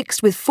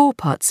 Mixed with 4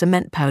 parts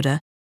cement powder,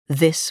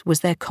 this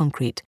was their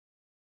concrete.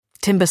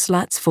 Timber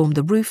slats formed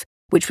the roof,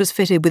 which was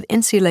fitted with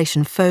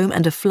insulation foam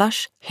and a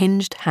flush,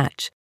 hinged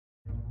hatch.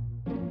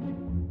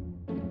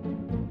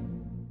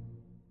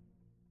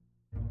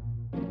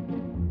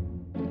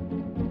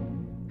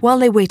 While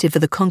they waited for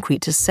the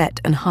concrete to set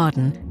and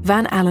harden,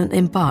 Van Allen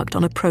embarked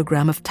on a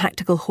program of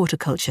tactical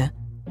horticulture.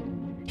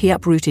 He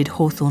uprooted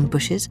hawthorn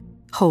bushes,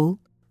 whole,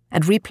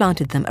 and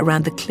replanted them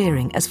around the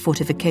clearing as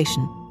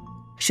fortification.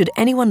 Should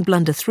anyone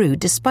blunder through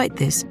despite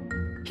this,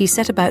 he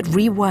set about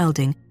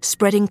rewilding,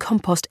 spreading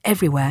compost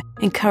everywhere,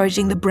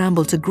 encouraging the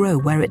bramble to grow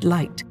where it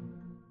liked.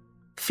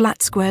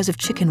 Flat squares of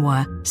chicken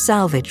wire,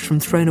 salvaged from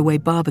thrown-away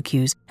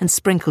barbecues and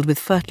sprinkled with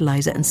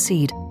fertilizer and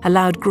seed,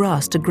 allowed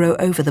grass to grow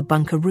over the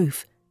bunker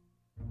roof.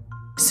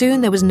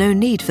 Soon there was no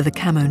need for the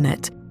camo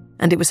net,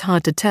 and it was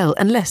hard to tell,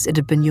 unless it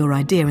had been your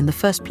idea in the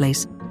first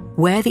place,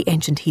 where the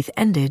ancient heath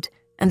ended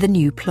and the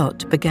new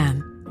plot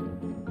began.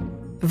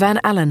 Van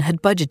Allen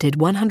had budgeted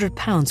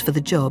 £100 for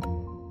the job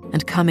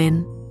and come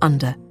in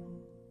under.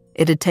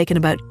 It had taken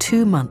about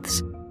 2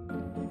 months.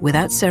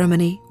 Without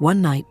ceremony,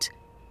 one night,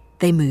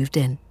 they moved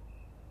in.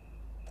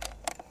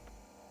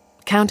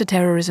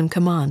 Counter-terrorism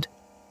command.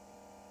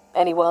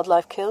 Any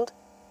wildlife killed?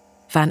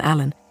 Van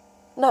Allen.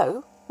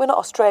 No, we're not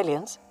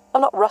Australians. I'm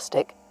not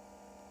rustic.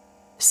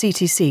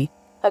 CTC.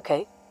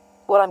 Okay,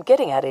 what I'm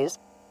getting at is,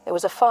 there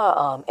was a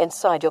firearm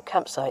inside your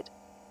campsite.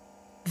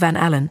 Van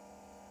Allen.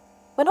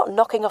 We're not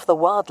knocking off the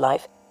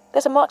wildlife.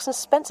 There's a Marks and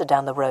Spencer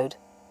down the road.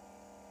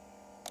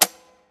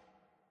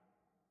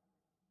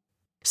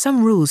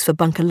 Some rules for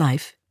bunker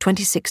life,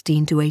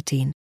 2016 to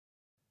 18.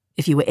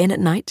 If you were in at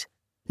night,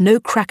 no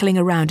crackling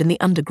around in the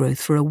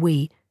undergrowth for a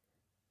wee.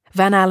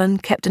 Van Allen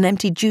kept an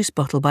empty juice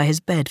bottle by his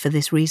bed for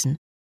this reason.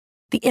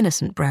 The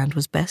innocent brand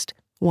was best,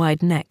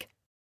 wide neck.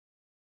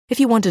 If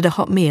you wanted a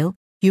hot meal,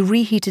 You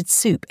reheated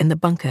soup in the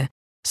bunker,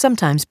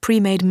 sometimes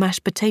pre-made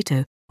mashed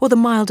potato or the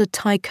milder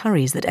Thai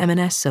curries that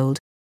M&S sold,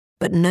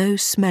 but no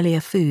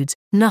smellier foods,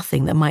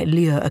 nothing that might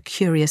lure a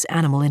curious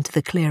animal into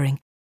the clearing.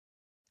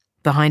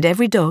 Behind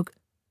every dog,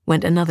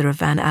 went another of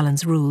Van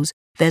Allen's rules,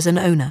 there's an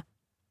owner,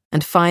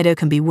 and Fido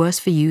can be worse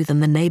for you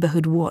than the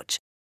neighbourhood watch.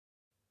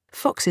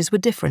 Foxes were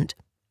different.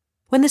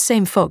 When the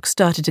same fox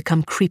started to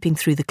come creeping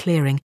through the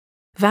clearing,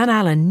 Van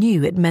Allen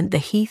knew it meant the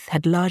heath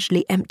had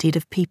largely emptied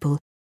of people,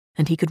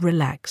 and he could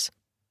relax.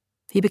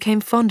 He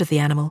became fond of the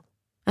animal,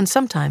 and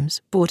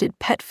sometimes bought it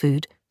pet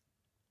food.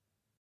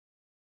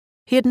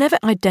 He had never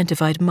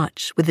identified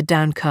much with the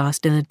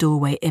downcast in a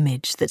doorway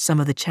image that some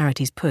of the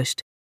charities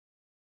pushed.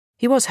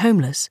 He was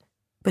homeless,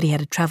 but he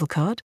had a travel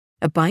card,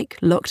 a bike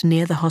locked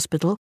near the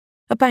hospital,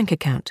 a bank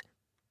account.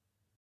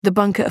 The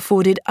bunker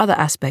afforded other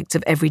aspects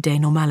of everyday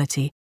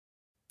normality.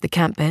 The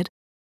camp bed,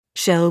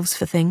 shelves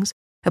for things,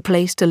 a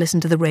place to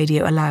listen to the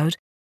radio aloud,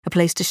 a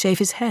place to shave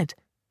his head.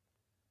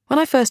 When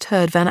I first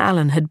heard Van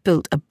Allen had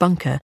built a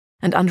bunker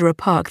and under a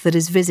park that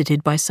is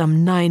visited by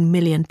some 9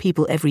 million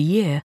people every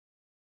year,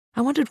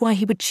 I wondered why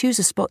he would choose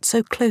a spot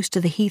so close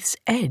to the heath's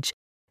edge,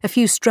 a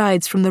few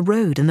strides from the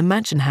road and the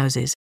mansion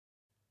houses.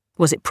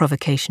 Was it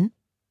provocation?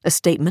 A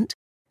statement?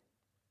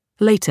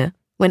 Later,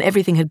 when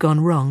everything had gone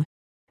wrong,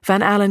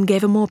 Van Allen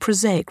gave a more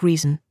prosaic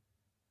reason,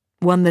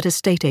 one that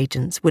estate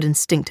agents would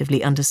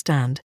instinctively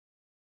understand.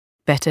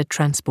 Better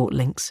transport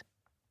links.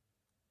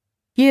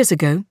 Years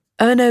ago,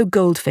 Erno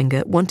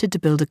Goldfinger wanted to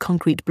build a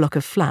concrete block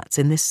of flats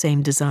in this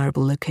same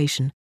desirable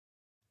location.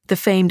 The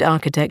famed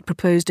architect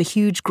proposed a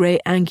huge grey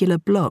angular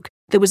block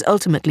that was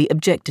ultimately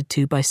objected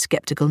to by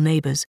sceptical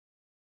neighbours.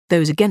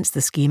 Those against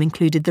the scheme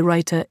included the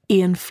writer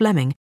Ian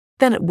Fleming,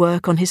 then at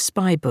work on his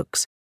spy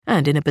books,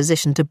 and in a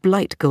position to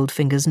blight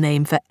Goldfinger's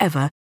name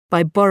forever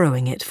by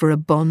borrowing it for a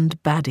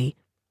Bond baddie.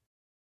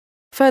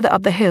 Further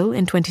up the hill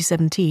in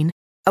 2017,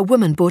 a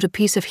woman bought a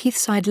piece of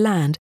heathside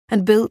land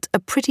and built a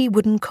pretty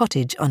wooden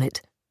cottage on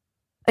it.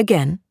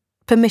 Again,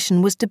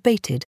 permission was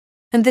debated,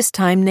 and this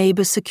time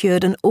neighbours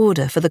secured an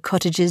order for the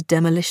cottage's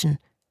demolition.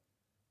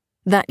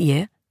 That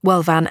year,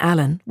 while Van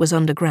Allen was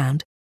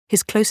underground,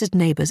 his closest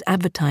neighbours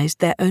advertised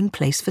their own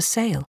place for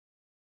sale.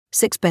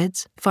 6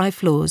 beds, 5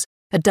 floors,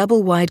 a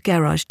double-wide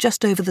garage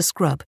just over the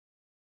scrub.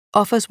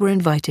 Offers were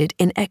invited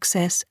in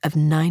excess of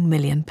 £9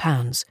 million.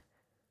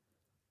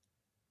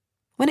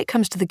 When it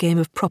comes to the game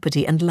of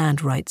property and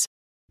land rights,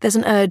 there's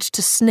an urge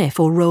to sniff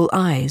or roll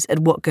eyes at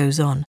what goes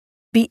on,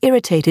 be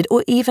irritated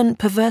or even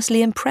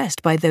perversely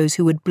impressed by those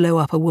who would blow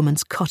up a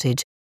woman's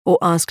cottage or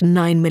ask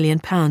 £9 million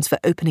for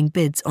opening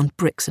bids on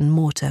bricks and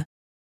mortar.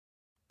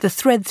 The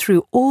thread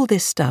through all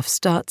this stuff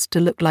starts to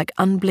look like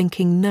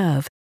unblinking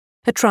nerve,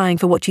 a trying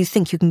for what you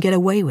think you can get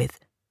away with.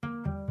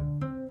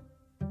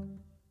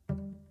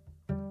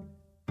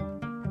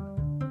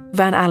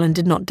 Van Allen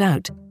did not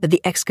doubt that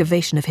the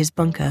excavation of his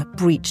bunker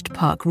breached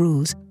park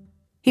rules.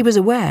 He was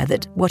aware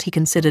that what he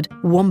considered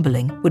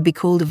wombling would be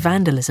called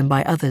vandalism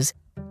by others,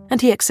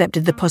 and he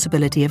accepted the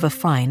possibility of a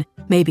fine,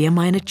 maybe a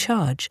minor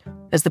charge,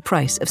 as the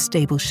price of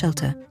stable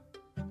shelter.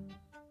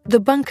 The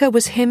bunker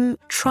was him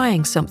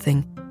trying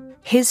something,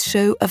 his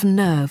show of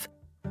nerve.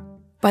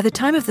 By the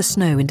time of the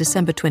snow in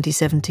December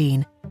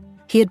 2017,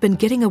 he had been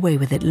getting away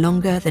with it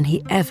longer than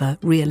he ever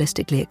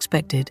realistically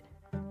expected.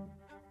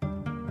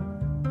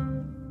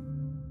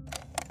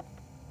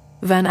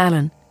 Van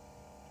Allen.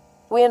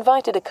 We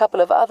invited a couple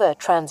of other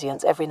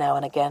transients every now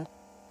and again,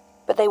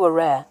 but they were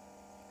rare.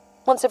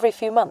 Once every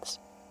few months.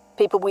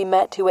 People we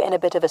met who were in a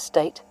bit of a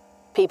state,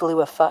 people who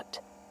were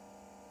fucked.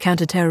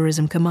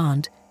 Counter-terrorism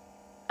command.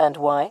 And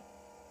why?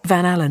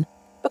 Van Allen.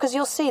 Because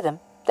you'll see them.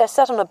 They're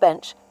sat on a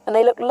bench and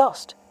they look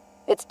lost.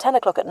 It's 10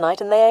 o'clock at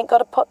night and they ain't got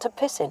a pot to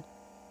piss in.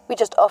 We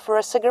just offer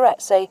a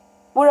cigarette, say,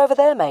 "We're over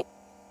there, mate."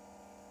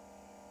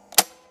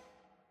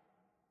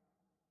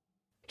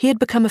 He had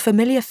become a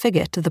familiar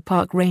figure to the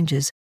park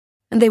rangers,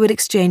 and they would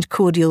exchange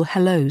cordial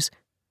hellos.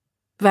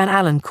 Van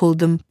Allen called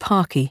them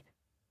Parky,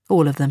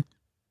 all of them.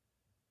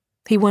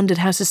 He wondered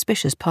how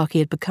suspicious Parky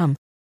had become.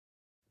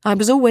 "I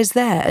was always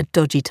there at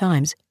dodgy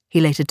times," he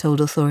later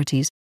told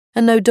authorities,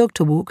 "and no dog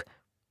to walk."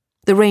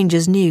 The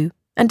rangers knew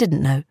and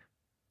didn't know.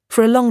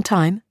 For a long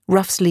time,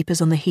 rough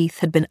sleepers on the heath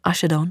had been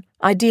ushered on,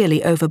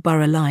 ideally over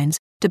borough lines,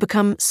 to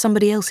become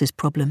somebody else's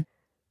problem.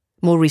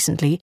 More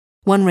recently,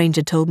 one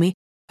ranger told me,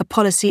 a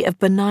policy of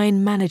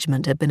benign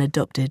management had been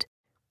adopted.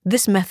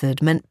 This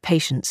method meant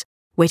patience,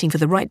 waiting for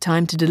the right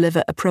time to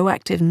deliver a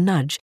proactive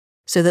nudge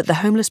so that the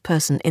homeless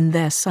person in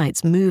their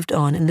sights moved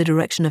on in the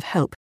direction of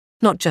help,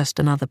 not just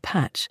another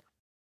patch.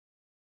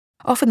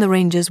 Often the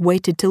rangers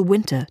waited till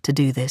winter to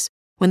do this,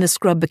 when the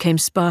scrub became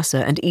sparser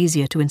and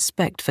easier to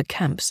inspect for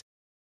camps.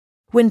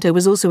 Winter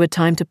was also a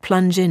time to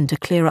plunge in to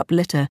clear up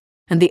litter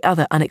and the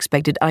other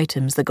unexpected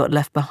items that got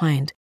left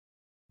behind.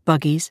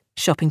 Buggies,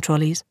 shopping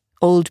trolleys,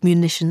 old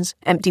munitions,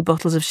 empty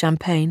bottles of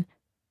champagne.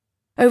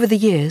 Over the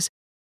years,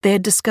 they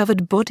had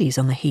discovered bodies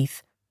on the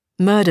heath,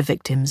 murder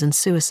victims and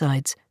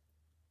suicides.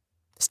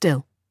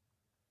 Still,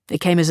 it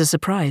came as a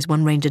surprise,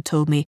 one ranger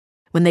told me,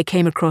 when they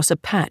came across a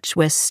patch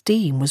where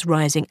steam was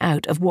rising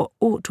out of what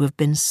ought to have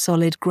been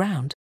solid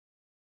ground.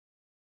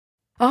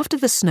 After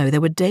the snow,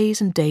 there were days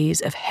and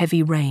days of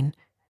heavy rain.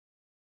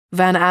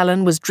 Van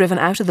Allen was driven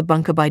out of the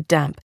bunker by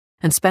damp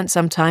and spent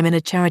some time in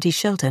a charity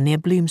shelter near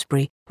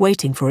Bloomsbury,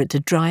 waiting for it to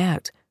dry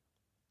out.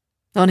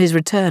 On his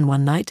return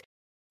one night,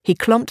 he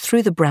clomped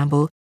through the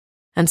bramble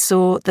and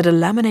saw that a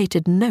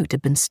laminated note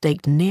had been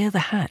staked near the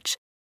hatch.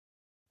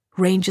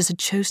 Rangers had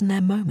chosen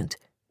their moment.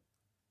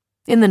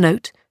 In the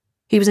note,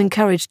 he was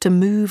encouraged to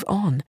move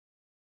on,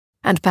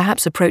 and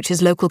perhaps approach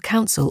his local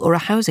council or a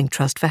housing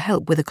trust for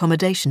help with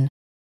accommodation.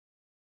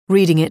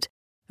 Reading it,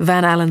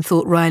 Van Allen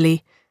thought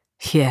wryly,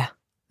 "Yeah,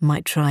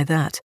 might try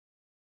that."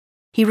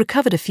 He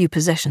recovered a few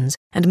possessions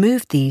and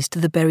moved these to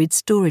the buried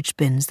storage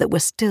bins that were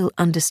still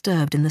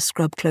undisturbed in the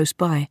scrub close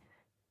by.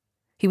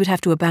 He would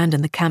have to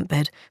abandon the camp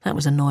bed, that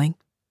was annoying.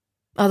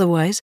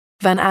 Otherwise,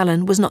 Van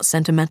Allen was not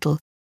sentimental,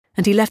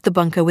 and he left the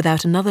bunker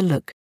without another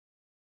look.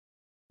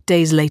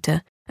 Days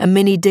later, a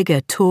mini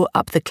digger tore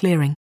up the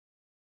clearing.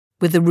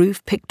 With the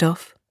roof picked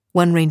off,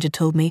 one ranger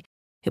told me,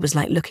 it was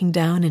like looking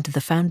down into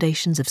the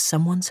foundations of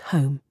someone's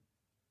home.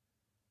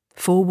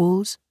 4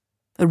 walls,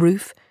 a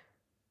roof,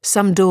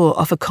 some door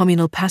off a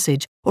communal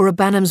passage or a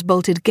Banham's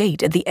bolted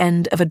gate at the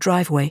end of a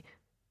driveway,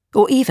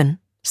 or even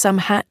some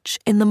hatch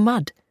in the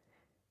mud.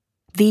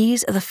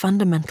 These are the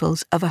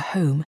fundamentals of a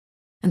home,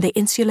 and they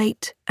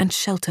insulate and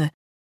shelter.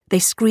 They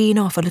screen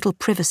off a little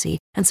privacy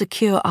and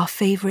secure our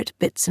favourite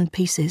bits and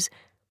pieces.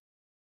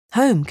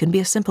 Home can be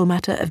a simple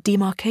matter of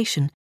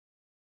demarcation.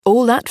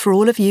 All that for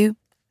all of you,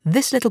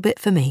 this little bit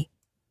for me.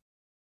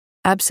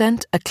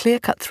 Absent a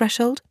clear-cut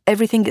threshold,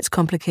 everything gets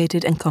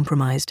complicated and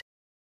compromised.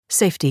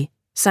 Safety,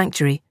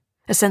 sanctuary,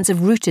 a sense of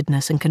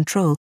rootedness and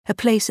control, a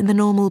place in the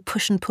normal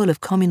push and pull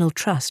of communal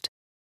trust.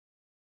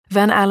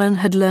 Van Allen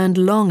had learned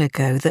long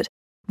ago that,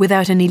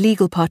 without any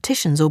legal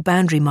partitions or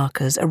boundary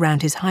markers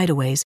around his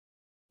hideaways,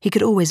 he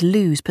could always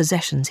lose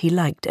possessions he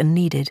liked and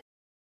needed.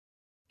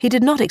 He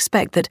did not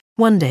expect that,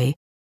 one day,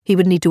 he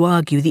would need to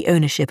argue the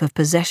ownership of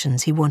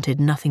possessions he wanted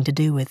nothing to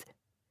do with.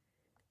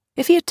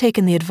 If he had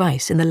taken the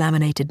advice in the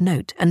laminated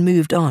note and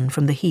moved on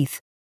from the heath,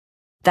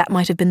 that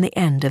might have been the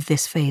end of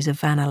this phase of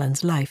Van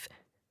Allen's life.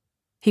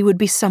 He would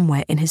be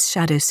somewhere in his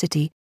shadow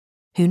city.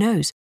 Who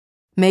knows?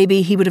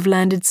 Maybe he would have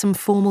landed some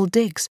formal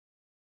digs.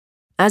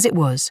 As it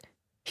was,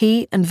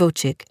 he and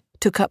Wojciech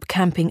took up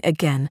camping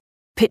again,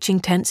 pitching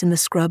tents in the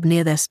scrub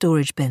near their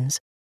storage bins.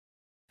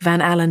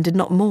 Van Allen did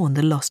not mourn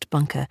the lost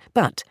bunker,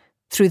 but,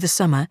 through the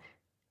summer,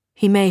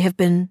 he may have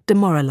been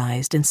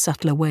demoralised in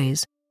subtler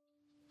ways.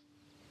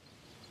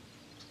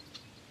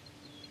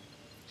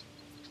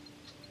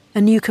 A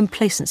new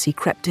complacency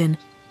crept in,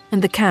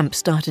 and the camp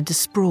started to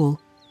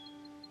sprawl.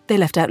 They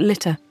left out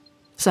litter.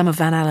 Some of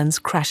Van Allen's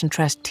crash and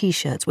trash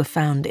T-shirts were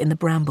found in the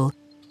bramble,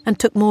 and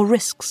took more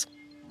risks.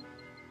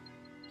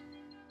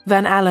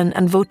 Van Allen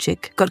and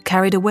Wojciech got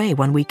carried away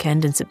one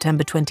weekend in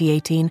September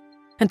 2018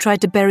 and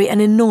tried to bury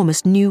an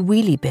enormous new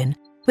wheelie bin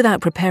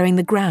without preparing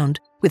the ground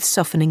with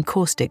softening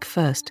caustic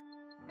first.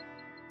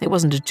 It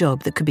wasn't a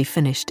job that could be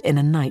finished in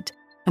a night,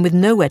 and with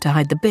nowhere to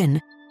hide the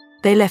bin,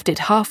 they left it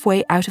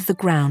halfway out of the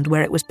ground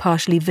where it was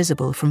partially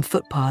visible from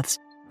footpaths.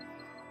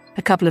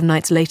 A couple of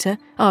nights later,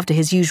 after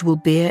his usual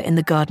beer in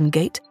the garden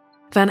gate,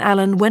 Van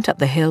Allen went up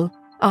the hill,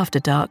 after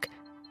dark,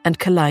 and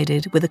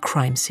collided with a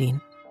crime scene.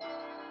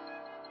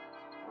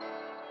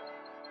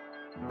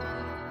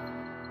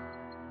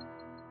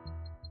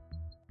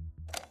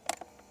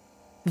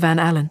 Van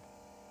Allen.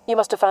 You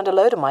must have found a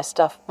load of my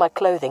stuff, my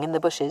clothing, in the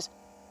bushes.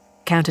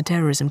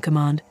 Counter-terrorism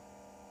command.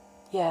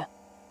 Yeah.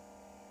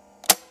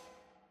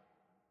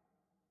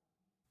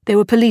 There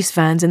were police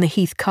vans in the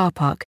Heath car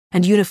park,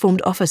 and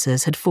uniformed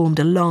officers had formed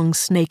a long,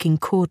 snaking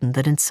cordon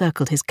that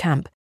encircled his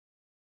camp.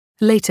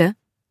 Later,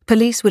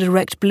 police would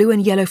erect blue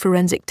and yellow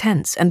forensic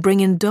tents and bring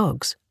in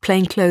dogs,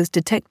 plainclothes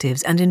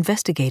detectives and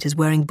investigators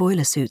wearing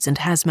boiler suits and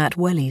hazmat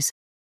wellies.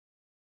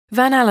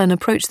 Van Allen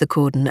approached the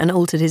cordon and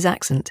altered his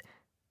accent.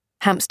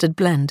 Hampstead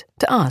blend,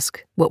 to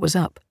ask what was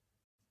up.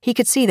 He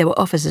could see there were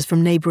officers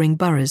from neighbouring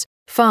boroughs,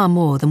 far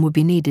more than would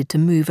be needed to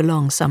move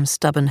along some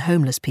stubborn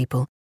homeless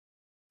people.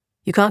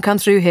 "You can't come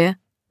through here,"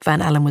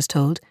 Van Allen was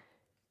told.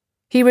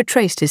 He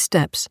retraced his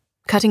steps,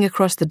 cutting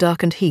across the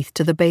darkened heath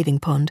to the bathing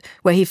pond,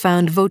 where he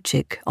found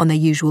Wojciech on their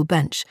usual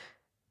bench.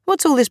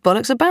 "What's all this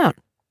bollocks about?"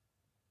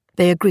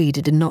 They agreed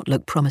it did not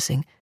look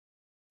promising.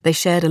 They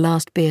shared a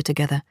last beer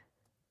together.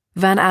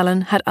 Van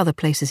Allen had other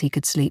places he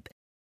could sleep.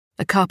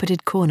 A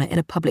carpeted corner in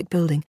a public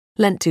building,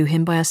 lent to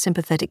him by a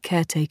sympathetic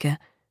caretaker.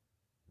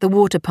 The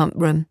water pump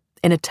room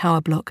in a tower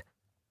block.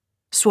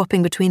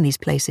 Swapping between these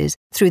places,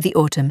 through the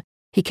autumn,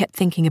 he kept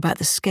thinking about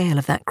the scale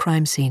of that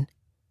crime scene.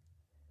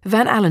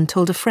 Van Allen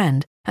told a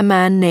friend, a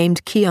man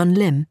named Keon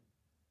Lim,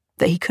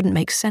 that he couldn't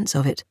make sense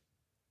of it.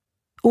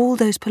 All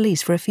those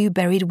police for a few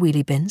buried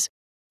wheelie bins?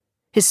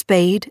 His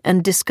spade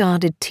and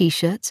discarded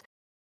T-shirts?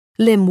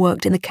 Lim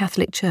worked in the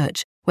Catholic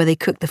Church, where they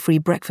cooked the free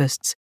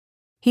breakfasts.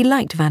 He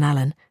liked Van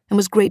Allen and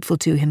was grateful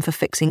to him for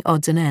fixing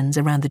odds and ends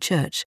around the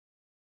church.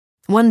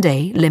 One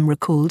day, Lim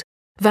recalled,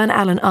 Van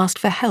Allen asked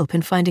for help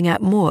in finding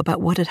out more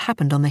about what had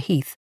happened on the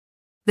heath.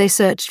 They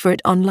searched for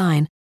it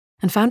online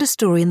and found a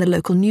story in the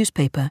local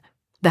newspaper,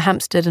 the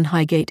Hampstead and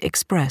Highgate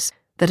Express,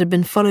 that had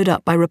been followed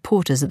up by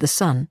reporters at The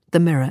Sun, The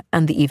Mirror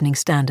and the Evening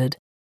Standard.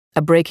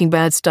 A Breaking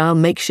Bad-style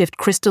makeshift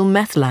crystal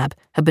meth lab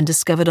had been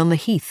discovered on the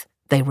heath,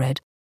 they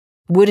read.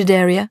 Wooded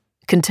area,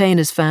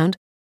 containers found,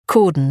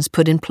 cordons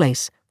put in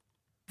place.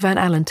 Van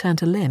Allen turned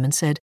to Lim and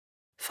said,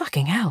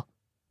 "Fucking hell,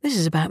 this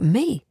is about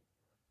me."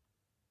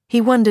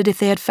 He wondered if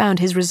they had found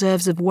his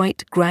reserves of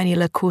white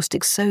granular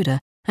caustic soda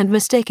and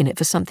mistaken it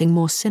for something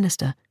more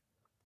sinister.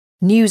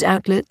 News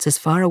outlets as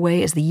far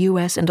away as the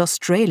US and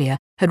Australia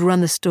had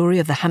run the story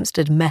of the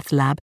Hampstead meth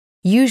lab,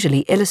 usually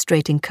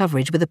illustrating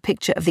coverage with a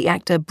picture of the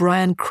actor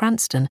Bryan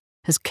Cranston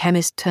as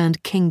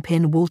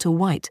chemist-turned-kingpin Walter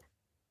White.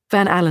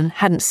 Van Allen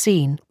hadn't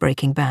seen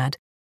Breaking Bad.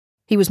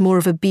 He was more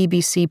of a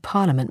BBC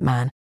Parliament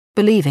man,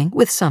 believing,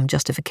 with some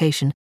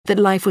justification, that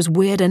life was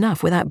weird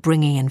enough without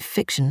bringing in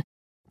fiction,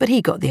 but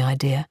he got the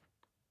idea.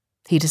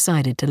 He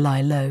decided to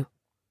lie low.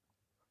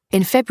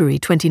 In February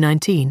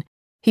 2019,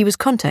 he was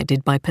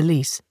contacted by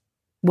police.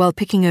 While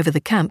picking over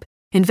the camp,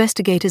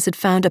 investigators had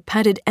found a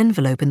padded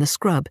envelope in the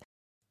scrub.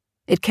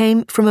 It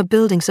came from a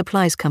building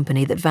supplies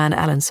company that Van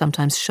Allen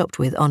sometimes shopped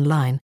with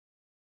online.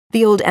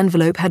 The old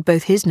envelope had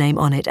both his name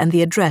on it and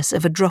the address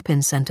of a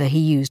drop-in centre he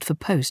used for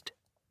post.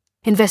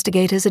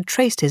 Investigators had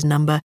traced his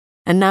number,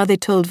 and now they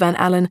told Van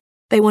Allen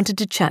they wanted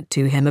to chat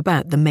to him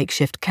about the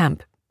makeshift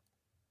camp.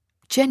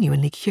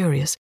 Genuinely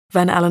curious,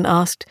 Van Allen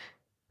asked,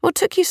 "What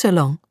took you so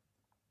long?"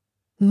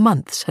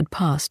 Months had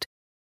passed.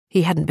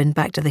 He hadn't been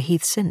back to the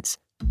heath since.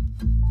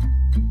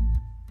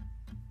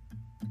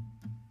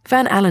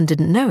 Van Allen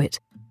didn't know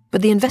it,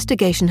 but the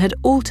investigation had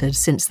altered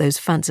since those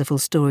fanciful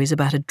stories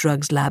about a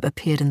drugs lab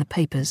appeared in the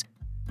papers.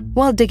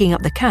 While digging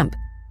up the camp,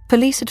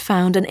 police had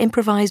found an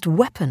improvised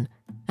weapon,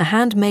 a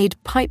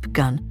handmade pipe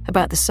gun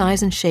about the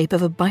size and shape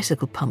of a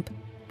bicycle pump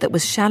that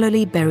was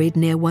shallowly buried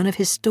near one of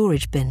his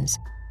storage bins.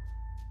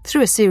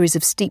 Through a series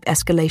of steep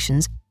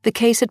escalations, the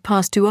case had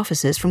passed to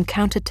officers from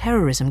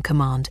Counter-Terrorism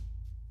Command.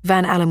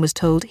 Van Allen was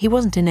told he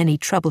wasn't in any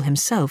trouble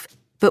himself,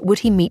 but would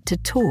he meet to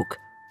talk?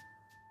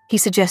 He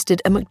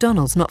suggested a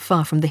McDonald's not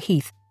far from the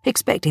heath,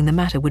 expecting the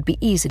matter would be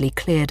easily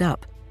cleared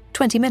up.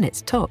 20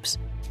 minutes tops.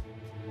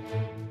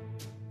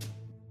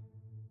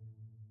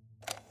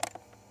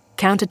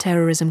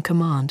 Counter-Terrorism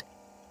Command.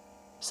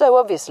 So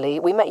obviously,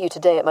 we met you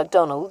today at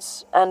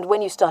McDonald's, and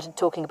when you started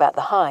talking about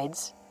the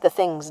hides, the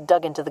things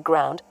dug into the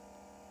ground,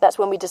 that's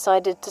when we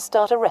decided to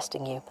start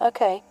arresting you,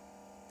 okay?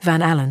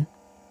 Van Allen.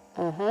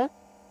 Mm-hmm.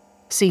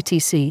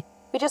 CTC.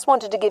 We just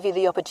wanted to give you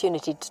the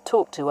opportunity to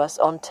talk to us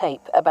on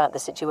tape about the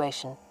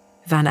situation.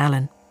 Van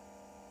Allen.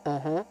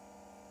 Mm-hmm.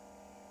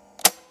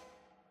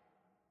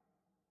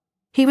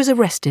 He was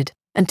arrested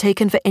and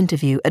taken for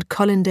interview at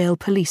Colindale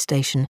Police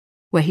Station,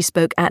 where he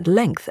spoke at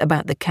length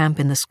about the camp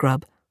in the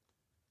scrub.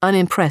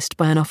 Unimpressed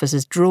by an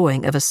officer's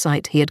drawing of a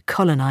site he had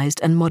colonised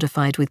and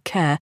modified with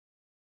care.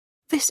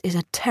 "This is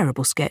a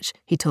terrible sketch,"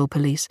 he told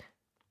police.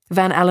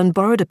 Van Allen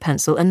borrowed a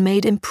pencil and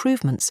made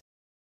improvements.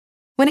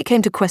 When it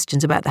came to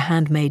questions about the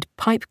handmade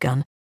pipe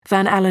gun,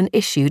 Van Allen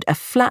issued a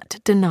flat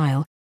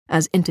denial,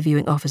 as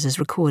interviewing officers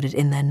recorded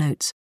in their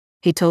notes.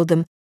 He told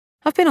them,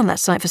 "I've been on that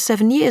site for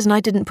 7 years and I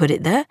didn't put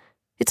it there.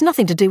 It's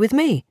nothing to do with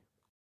me."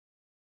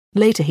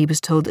 Later he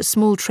was told that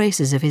small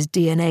traces of his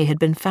DNA had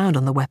been found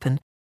on the weapon.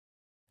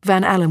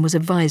 Van Allen was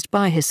advised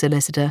by his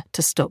solicitor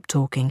to stop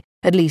talking,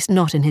 at least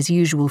not in his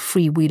usual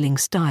freewheeling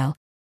style.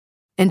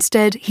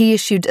 Instead, he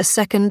issued a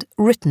second,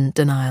 written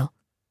denial.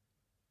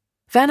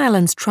 Van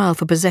Allen's trial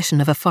for possession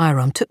of a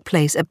firearm took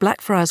place at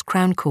Blackfriars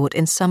Crown Court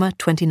in summer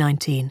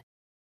 2019.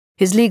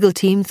 His legal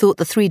team thought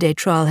the 3-day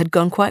trial had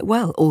gone quite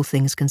well, all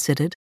things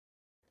considered.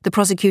 The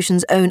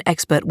prosecution's own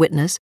expert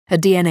witness, a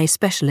DNA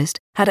specialist,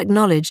 had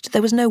acknowledged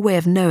there was no way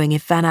of knowing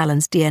if Van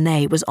Allen's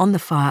DNA was on the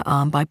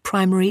firearm by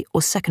primary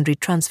or secondary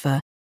transfer,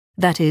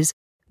 that is,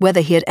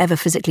 whether he had ever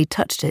physically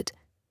touched it.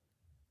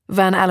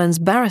 Van Allen's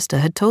barrister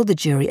had told the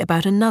jury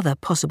about another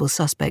possible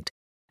suspect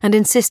and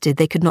insisted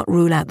they could not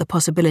rule out the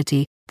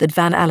possibility that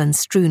Van Allen's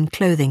strewn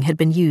clothing had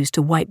been used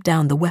to wipe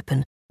down the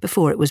weapon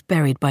before it was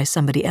buried by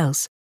somebody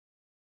else.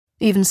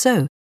 Even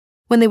so,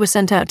 when they were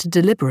sent out to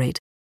deliberate,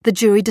 the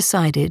jury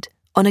decided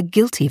on a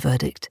guilty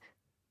verdict.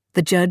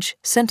 The judge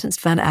sentenced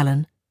Van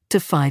Allen to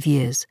 5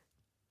 years.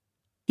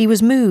 He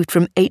was moved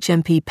from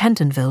HMP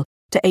Pentonville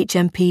to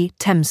HMP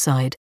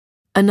Thameside,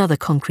 another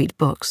concrete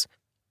box.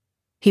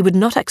 He would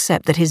not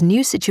accept that his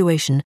new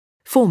situation,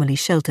 formally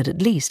sheltered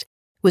at least,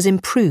 was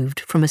improved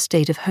from a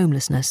state of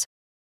homelessness.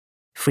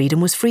 Freedom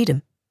was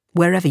freedom,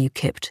 wherever you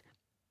kipped.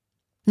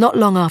 Not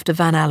long after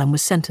Van Allen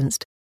was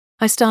sentenced,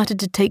 I started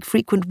to take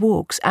frequent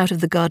walks out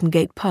of the Garden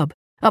Gate pub,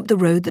 up the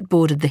road that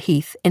bordered the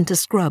heath, into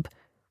scrub.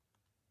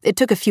 It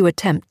took a few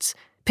attempts,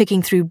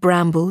 picking through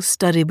brambles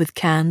studded with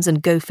cans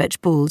and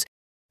go-fetch balls,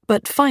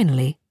 but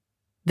finally,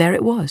 there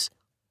it was,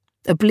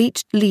 a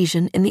bleached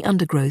lesion in the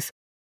undergrowth,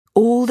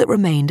 all that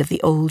remained of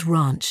the old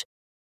ranch.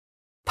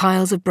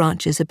 Piles of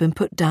branches had been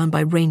put down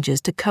by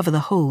rangers to cover the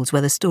holes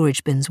where the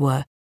storage bins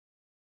were.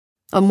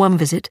 On one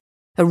visit,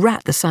 A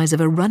rat the size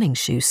of a running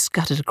shoe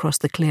scuttered across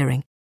the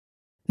clearing.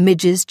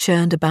 Midges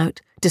churned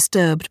about,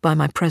 disturbed by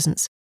my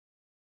presence.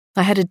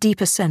 I had a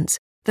deeper sense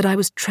that I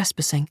was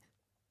trespassing.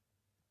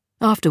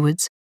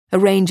 Afterwards, a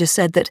ranger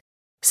said that,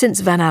 since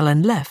Van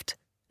Allen left,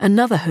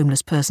 another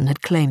homeless person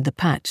had claimed the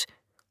patch.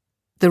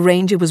 The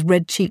ranger was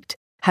red-cheeked,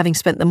 having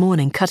spent the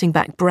morning cutting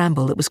back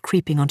bramble that was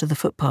creeping onto the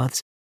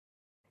footpaths.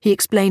 He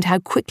explained how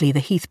quickly the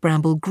heath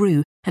bramble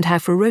grew and how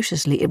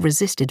ferociously it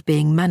resisted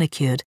being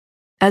manicured,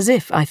 as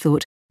if, I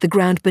thought, the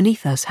ground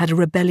beneath us had a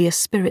rebellious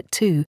spirit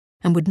too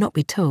and would not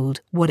be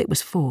told what it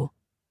was for.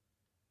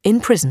 In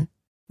prison,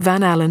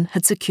 Van Allen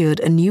had secured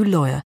a new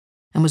lawyer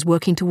and was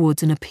working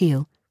towards an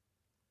appeal.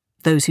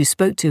 Those who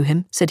spoke to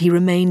him said he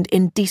remained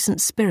in decent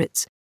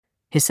spirits.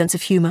 His sense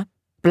of humour,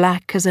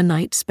 black as a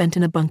night spent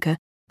in a bunker,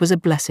 was a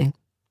blessing.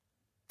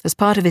 As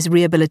part of his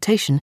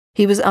rehabilitation,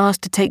 he was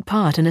asked to take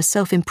part in a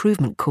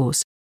self-improvement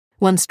course,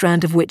 one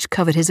strand of which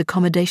covered his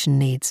accommodation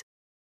needs.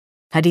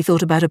 Had he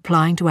thought about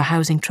applying to a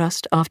housing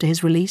trust after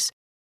his release?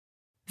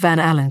 Van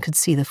Allen could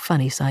see the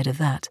funny side of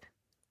that.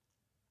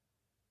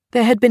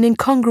 There had been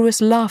incongruous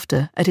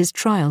laughter at his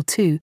trial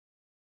too.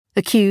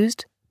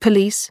 Accused,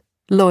 police,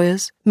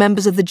 lawyers,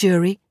 members of the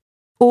jury,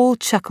 all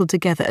chuckled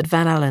together at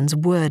Van Allen's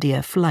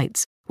wordier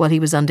flights while he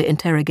was under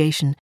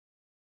interrogation.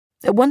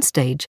 At one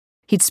stage,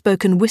 he'd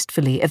spoken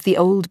wistfully of the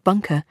old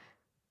bunker.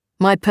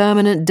 My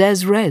permanent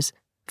des res,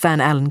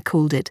 Van Allen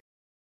called it.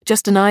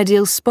 Just an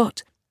ideal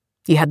spot.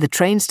 You had the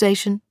train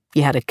station,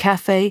 you had a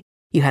cafe,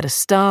 you had a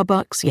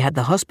Starbucks, you had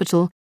the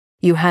hospital,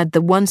 you had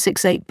the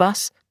 168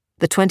 bus,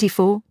 the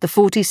 24, the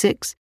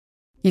 46.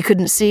 You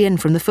couldn't see in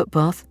from the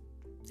footpath.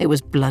 It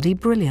was bloody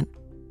brilliant.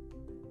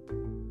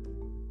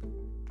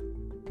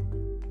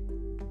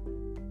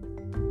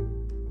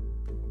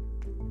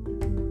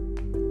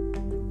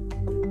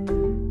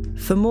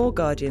 For more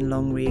Guardian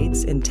long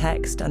reads in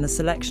text and a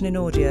selection in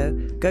audio,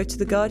 go to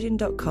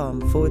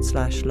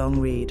theguardian.com/long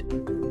read.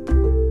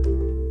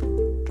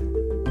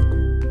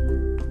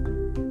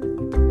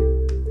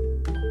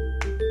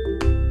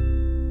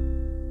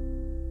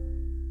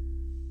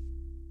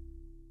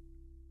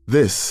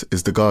 This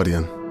is The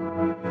Guardian.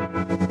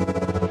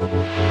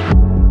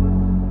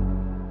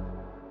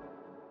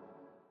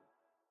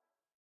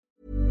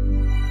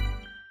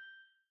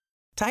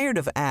 Tired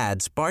of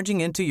ads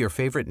barging into your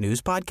favorite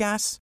news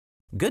podcasts?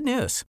 Good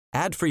news.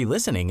 Ad-free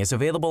listening is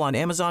available on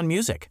Amazon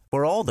Music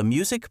for all the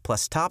music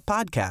plus top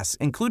podcasts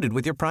included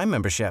with your Prime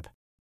membership.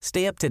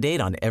 Stay up to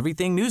date on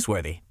everything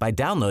newsworthy by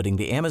downloading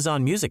the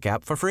Amazon Music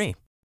app for free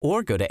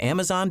or go to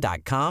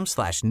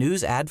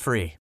amazon.com/news ad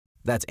free.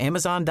 That's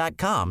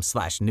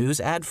amazon.com/news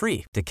ad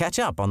free to catch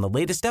up on the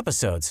latest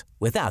episodes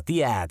without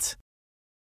the ads.